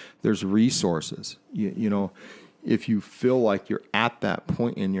 There's resources. You know, if you feel like you're at that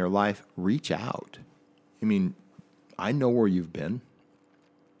point in your life, reach out. I mean, I know where you've been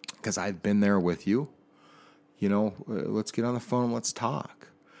because I've been there with you. You know, let's get on the phone and let's talk.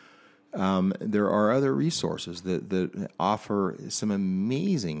 There are other resources that offer some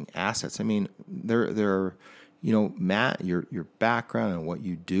amazing assets. I mean, they're you know, Matt, your background and what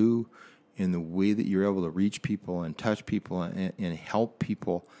you do and the way that you're able to reach people and touch people and help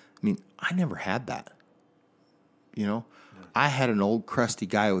people. I mean, I never had that. You know, I had an old crusty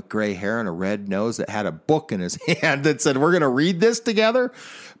guy with gray hair and a red nose that had a book in his hand that said, we're going to read this together.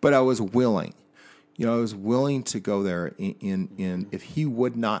 But I was willing. You know, I was willing to go there. In if he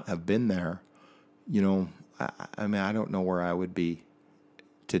would not have been there, you know, I mean, I don't know where I would be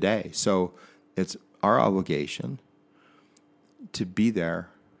today. So it's our obligation to be there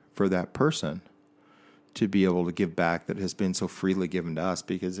for that person, to be able to give back that has been so freely given to us,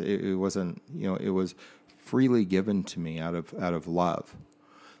 because it wasn't, you know, it was freely given to me out of love,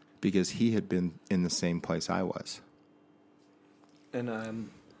 because he had been in the same place I was. And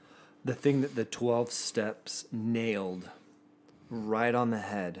the thing that the 12 steps nailed right on the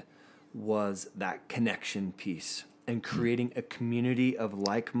head was that connection piece and creating a community of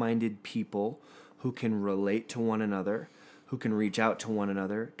like-minded people who can relate to one another, who can reach out to one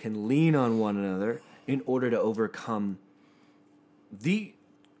another, can lean on one another in order to overcome the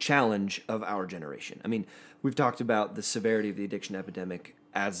challenge of our generation. I mean, we've talked about the severity of the addiction epidemic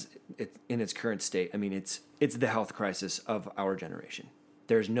as it, in its current state. I mean, it's the health crisis of our generation.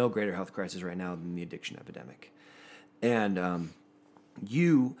 There's no greater health crisis right now than the addiction epidemic. And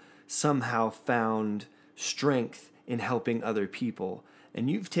you somehow found strength in helping other people, and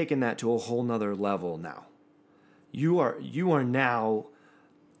you've taken that to a whole nother level now. You are now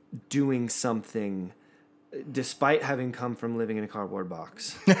doing something despite having come from living in a cardboard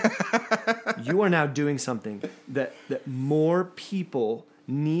box, you are now doing something that more people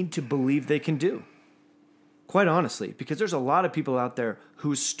need to believe they can do. Quite honestly, because there's a lot of people out there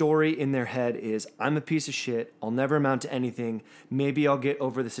whose story in their head is, I'm a piece of shit, I'll never amount to anything, maybe I'll get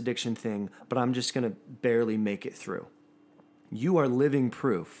over this addiction thing, but I'm just going to barely make it through. You are living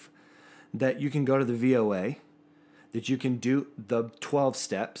proof that you can go to the VOA, that you can do the 12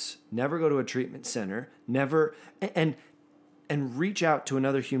 steps, never go to a treatment center, never, and reach out to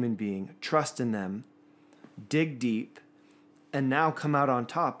another human being, trust in them, dig deep, and now come out on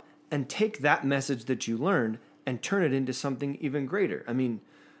top and take that message that you learned and turn it into something even greater. I mean,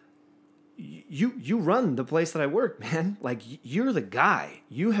 you run the place that I work, man. Like, you're the guy.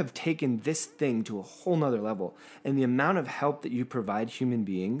 You have taken this thing to a whole nother level. And the amount of help that you provide human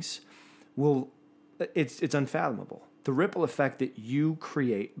beings it's unfathomable. The ripple effect that you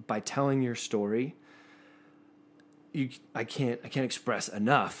create by telling your story, I can't express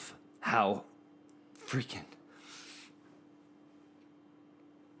enough how freaking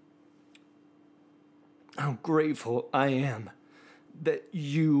how grateful I am that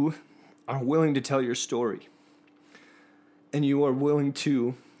you are willing to tell your story and you are willing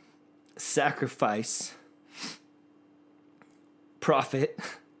to sacrifice profit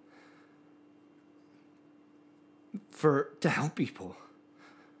to help people,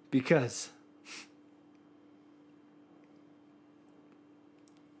 because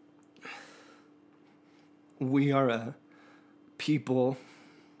we are a people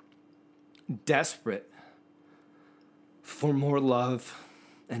desperate for more love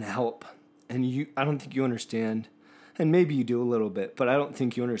and help. And I don't think you understand, and maybe you do a little bit, but I don't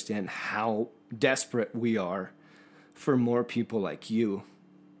think you understand how desperate we are for more people like you.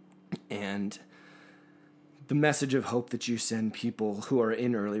 And the message of hope that you send people who are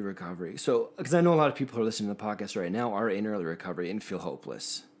in early recovery. So, because I know a lot of people who are listening to the podcast right now are in early recovery and feel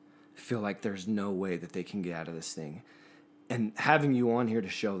hopeless, feel like there's no way that they can get out of this thing. And having you on here to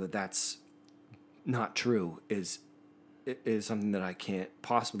show that that's not true is something that I can't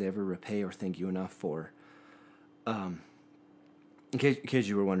possibly ever repay or thank you enough for. In case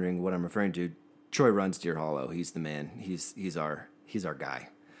you were wondering what I'm referring to, Troy runs Deer Hollow. He's the man. He's our guy,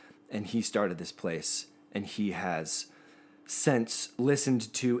 and he started this place. And he has since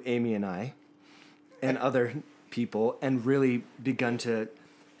listened to Amy and I and other people and really begun to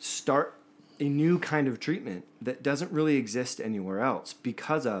start a new kind of treatment that doesn't really exist anywhere else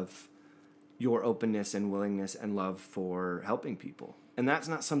because of your openness and willingness and love for helping people. And that's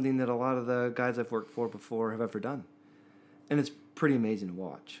not something that a lot of the guys I've worked for before have ever done. And it's pretty amazing to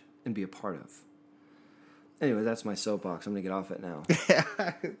watch and be a part of. Anyway, that's my soapbox. I'm going to get off it now.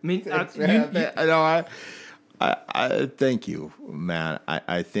 I mean, I thank you, Matt.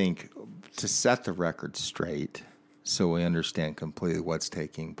 I think to set the record straight so we understand completely what's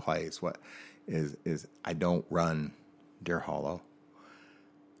taking place, what is I don't run Deer Hollow.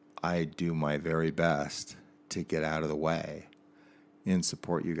 I do my very best to get out of the way and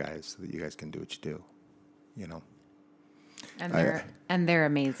support you guys so that you guys can do what you do, you know. And they're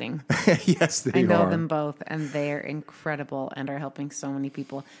amazing. Yes, they are. I know them both, and they're incredible and are helping so many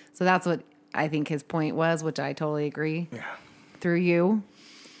people. So that's what I think his point was, which I totally agree. Yeah. Through you,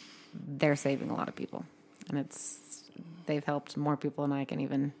 they're saving a lot of people, and they've helped more people than I can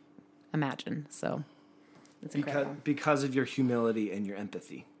even imagine. So it's incredible because of your humility and your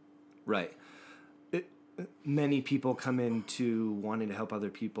empathy, right? Many people come into wanting to help other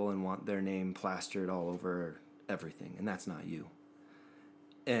people and want their name plastered all over everything, and that's not you.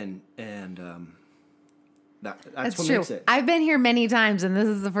 And that's what true. makes it. I've been here many times, and this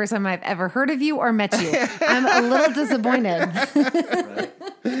is the first time I've ever heard of you or met you. I'm a little disappointed.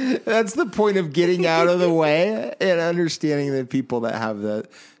 Right. That's the point of getting out of the way and understanding the people that have the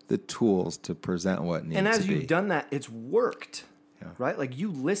tools to present what needs to be. And as you've done that, it's worked. Yeah. Right? Like,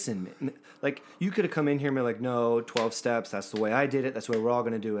 you listen. Like, you could have come in here and been like, no, 12 steps, that's the way I did it, that's the way we're all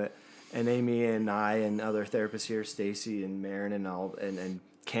going to do it. And Amy and I and other therapists here, Stacy and Marin and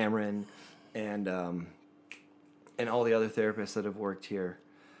Cameron and all the other therapists that have worked here.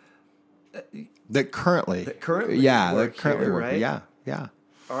 That currently work here, work. Right? Yeah.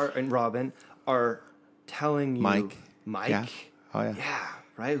 And Robin are telling you, Mike, yeah. Oh yeah, yeah,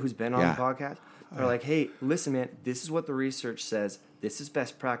 right, who's been on the podcast. They're like, hey, listen, man, this is what the research says. This is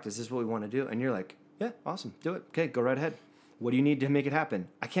best practice. This is what we want to do. And you're like, yeah, awesome, do it. Okay, go right ahead. What do you need to make it happen?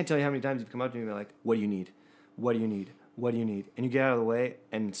 I can't tell you how many times you've come up to me and be like, what do you need? What do you need? What do you need? And you get out of the way,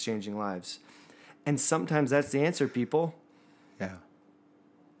 and it's changing lives. And sometimes that's the answer, people. Yeah.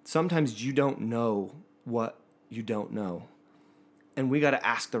 Sometimes you don't know what you don't know. And we got to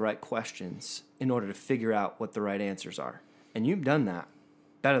ask the right questions in order to figure out what the right answers are. And you've done that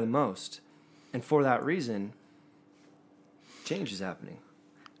better than most. And for that reason, change is happening.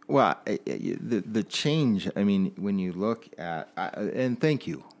 Well, the change, I mean, when you look at, and thank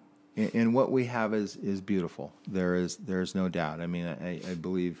you, and what we have is beautiful. There's no doubt. I mean, I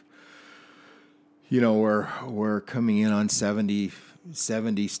believe, we're coming in on 70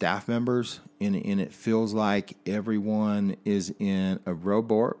 staff members, and it feels like everyone is in a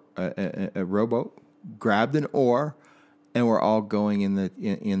rowboat, grabbed an oar, and we're all going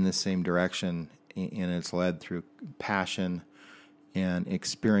in the same direction, and it's led through passion and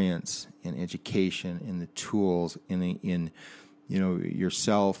experience and education and the tools in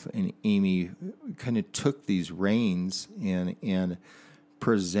yourself and Amy kind of took these reins and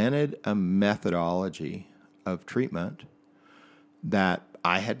presented a methodology of treatment that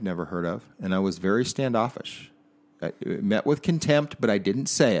I had never heard of, and I was very standoffish. I met with contempt, but I didn't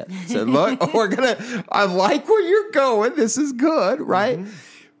say it. I said, look, I like where you're going. This is good, right? Mm-hmm.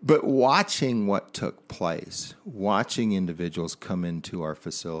 But watching what took place, watching individuals come into our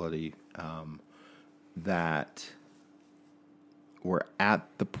facility that were at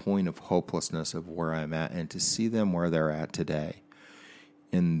the point of hopelessness of where I'm at, and to see them where they're at today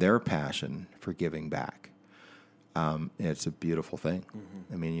in their passion for giving back, it's a beautiful thing.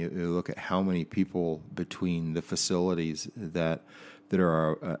 Mm-hmm. I mean, you look at how many people between the facilities that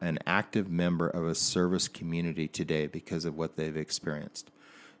are an active member of a service community today because of what they've experienced.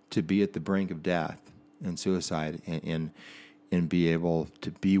 To be at the brink of death and suicide and be able to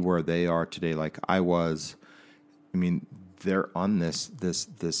be where they are today, like I was. I mean, they're on this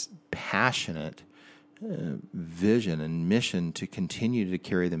passionate vision and mission to continue to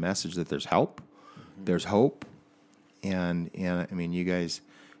carry the message that there's help, there's hope, and I mean, you guys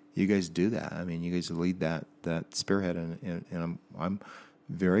do that. I mean, you guys lead that spearhead, and I'm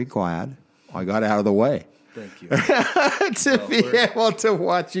very glad I got out of the way. Thank you. Be able to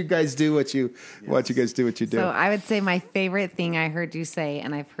watch you guys do what you do. So I would say my favorite thing I heard you say,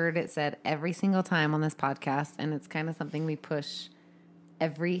 and I've heard it said every single time on this podcast, and it's kind of something we push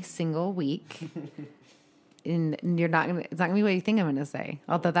every single week. And it's not gonna be what you think I'm gonna say,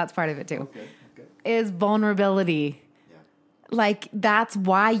 although that's part of it too. Okay. Is vulnerability. Yeah. Like that's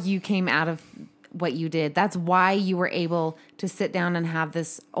why you came out of what you did. That's why you were able to sit down and have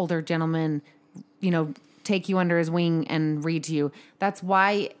this older gentleman, take you under his wing and read to you. That's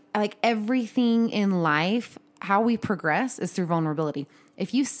why, like everything in life, how we progress is through vulnerability.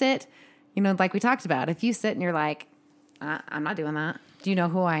 If you sit, like we talked about, if you sit and you're like, I'm not doing that. Do you know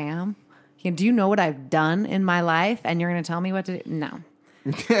who I am? Do you know what I've done in my life? And you're going to tell me what to do? No.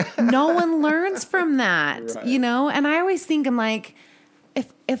 No one learns from that, right. And I always think I'm like,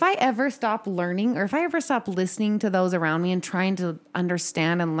 if I ever stop learning, or if I ever stop listening to those around me and trying to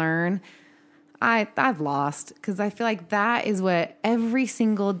understand and learn, I've lost, because I feel like that is what every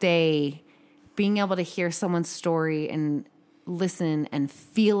single day, being able to hear someone's story and listen and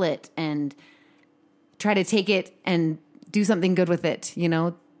feel it and try to take it and do something good with it,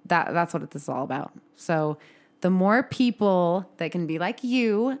 that's what this is all about. So the more people that can be like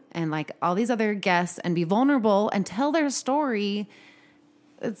you and like all these other guests and be vulnerable and tell their story,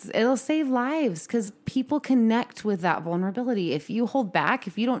 it'll save lives, because people connect with that vulnerability. If you hold back,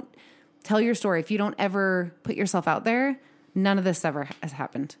 if you don't tell your story, if you don't ever put yourself out there, none of this ever has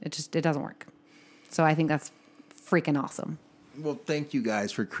happened. It doesn't work. So I think that's freaking awesome. Well, thank you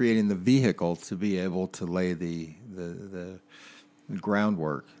guys for creating the vehicle to be able to lay the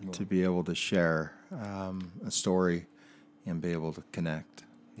groundwork, to be able to share a story and be able to connect.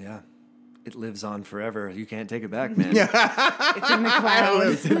 Yeah. It lives on forever. You can't take it back, man. It's in the cloud.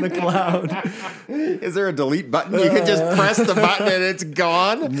 It's in the cloud. Is there a delete button? You can just press the button and it's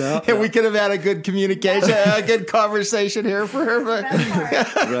gone. No, and we could have had a good communication, a good conversation here for her.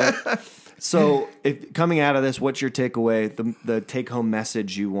 Right. So, coming out of this, what's your takeaway? The take-home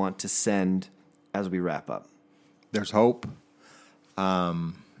message you want to send as we wrap up? There's hope.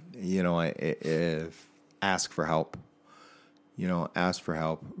 Ask for help. Ask for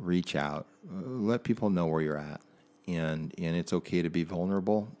help, reach out, let people know where you're at. And it's okay to be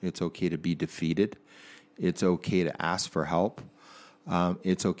vulnerable. It's okay to be defeated. It's okay to ask for help.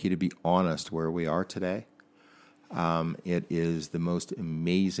 It's okay to be honest where we are today. It is the most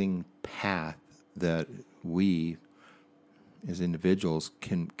amazing path that we as individuals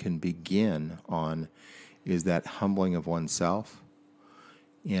can begin on, is that humbling of oneself.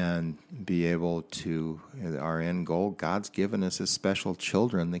 And be able to, our end goal, God's given us as special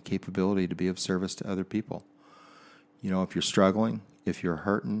children the capability to be of service to other people. If you're struggling, if you're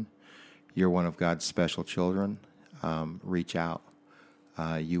hurting, you're one of God's special children, reach out.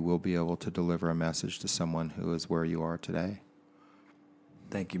 you will be able to deliver a message to someone who is where you are today.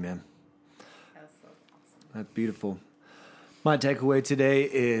 Thank you, man. That's so awesome. That's beautiful. My takeaway today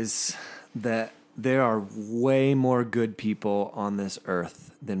is that there are way more good people on this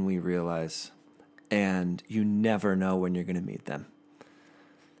earth than we realize. And you never know when you're going to meet them.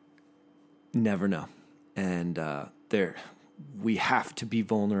 Never know. And we have to be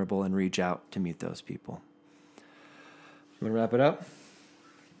vulnerable and reach out to meet those people. You want to wrap it up?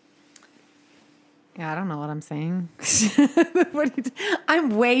 Yeah, I don't know what I'm saying. I'm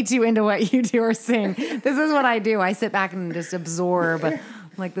way too into what you two are saying. This is what I do. I sit back and just absorb. I'm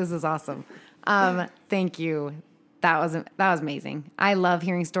like, this is awesome. Thank you. That was amazing. I love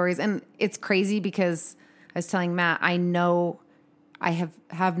hearing stories, and it's crazy because I was telling Matt, I know I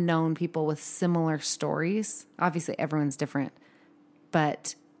have known people with similar stories. Obviously, everyone's different,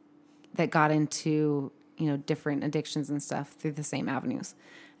 but that got into, different addictions and stuff through the same avenues.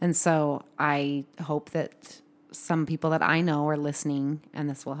 And so I hope that some people that I know are listening, and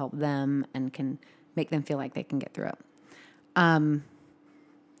this will help them and can make them feel like they can get through it.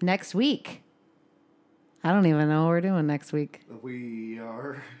 Next week, I don't even know what we're doing next week. We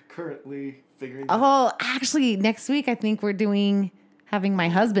are currently figuring Actually, next week I think we're having my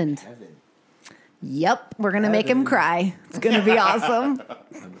husband. Kevin. Yep, we're going to make him cry. It's going to be awesome.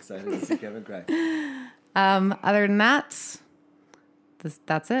 I'm excited to see Kevin cry. Other than that,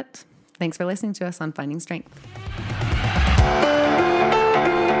 that's it. Thanks for listening to us on Finding Strength.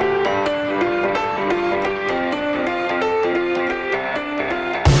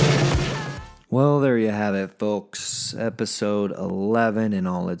 Well, there you have it, folks. Episode 11 in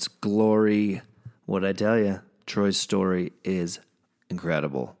all its glory. What'd I tell you? Troy's story is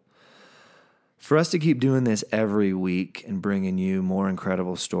incredible. For us to keep doing this every week and bringing you more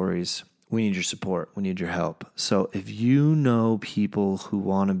incredible stories, we need your support. We need your help. So if you know people who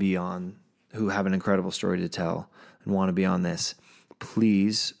who have an incredible story to tell and want to be on this,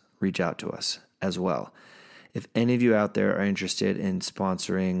 please reach out to us as well. If any of you out there are interested in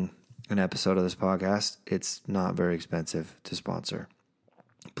sponsoring an episode of this podcast, it's not very expensive to sponsor.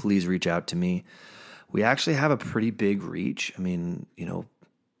 Please reach out to me. We actually have a pretty big reach.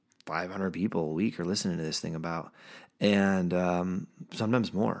 500 people a week are listening to this thing about, and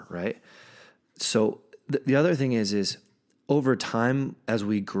sometimes more, right? So the other thing is over time, as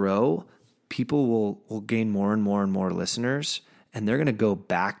we grow, people will gain more and more and more listeners, and they're going to go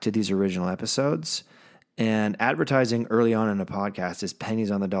back to these original episodes. And advertising early on in a podcast is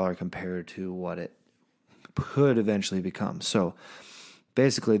pennies on the dollar compared to what it could eventually become. So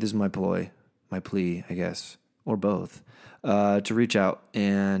basically, this is my plea, I guess, or both, to reach out.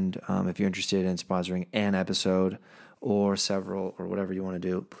 And if you're interested in sponsoring an episode or several or whatever you want to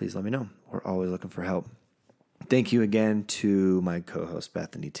do, please let me know. We're always looking for help. Thank you again to my co-host,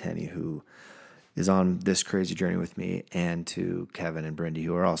 Bethany Tenney, who is on this crazy journey with me, and to Kevin and Brindy,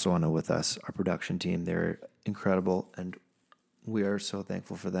 who are also on it with us, our production team. They're incredible, and we are so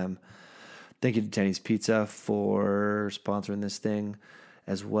thankful for them. Thank you to Tenny's Pizza for sponsoring this thing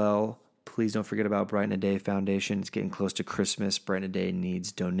as well. Please don't forget about Brighten a Day Foundation. It's getting close to Christmas. Brighten a Day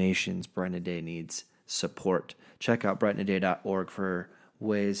needs donations. Brighten a Day needs support. Check out brightenaday.org for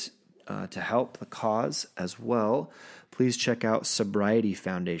ways to help the cause as well. Please check out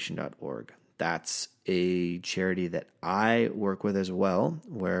sobrietyfoundation.org. That's a charity that I work with as well,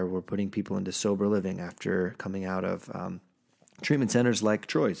 where we're putting people into sober living after coming out of treatment centers like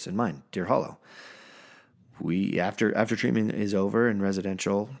Troy's and mine, Deer Hollow. After treatment is over in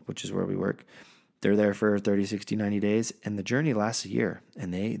residential, which is where we work, they're there for 30, 60, 90 days, and the journey lasts a year.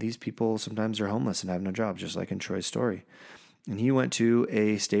 And these people sometimes are homeless and have no jobs, just like in Troy's story. And he went to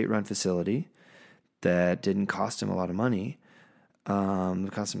a state-run facility that didn't cost him a lot of money.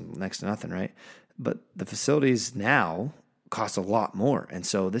 It cost him next to nothing, right? But the facilities now cost a lot more. And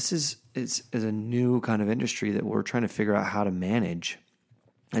so this is a new kind of industry that we're trying to figure out how to manage.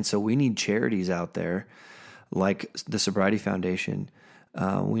 And so we need charities out there like the Sobriety Foundation.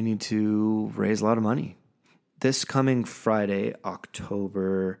 We need to raise a lot of money. This coming Friday,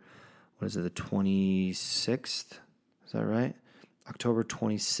 October, the 26th? Is that right? October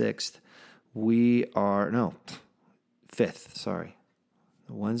 26th. 5th, sorry.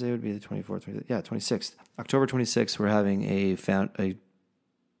 Wednesday would be the 24th. 26th. October 26th, we're having a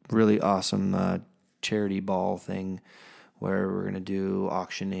really awesome charity ball thing where we're going to do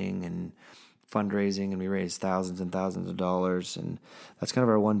auctioning and fundraising, and we raise thousands and thousands of dollars. And that's kind of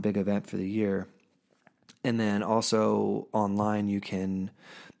our one big event for the year. And then also online, you can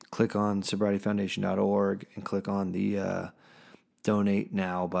click on sobrietyfoundation.org and click on the Donate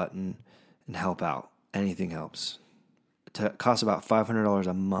Now button and help out. Anything helps. costs about $500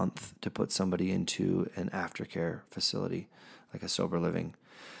 a month to put somebody into an aftercare facility, like a sober living.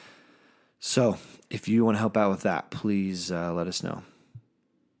 So if you want to help out with that, please let us know.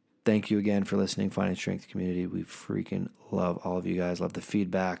 Thank you again for listening, Finding Strength community. We freaking love all of you guys. Love the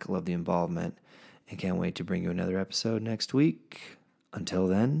feedback, love the involvement, and can't wait to bring you another episode next week. Until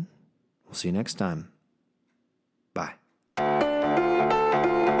then, we'll see you next time.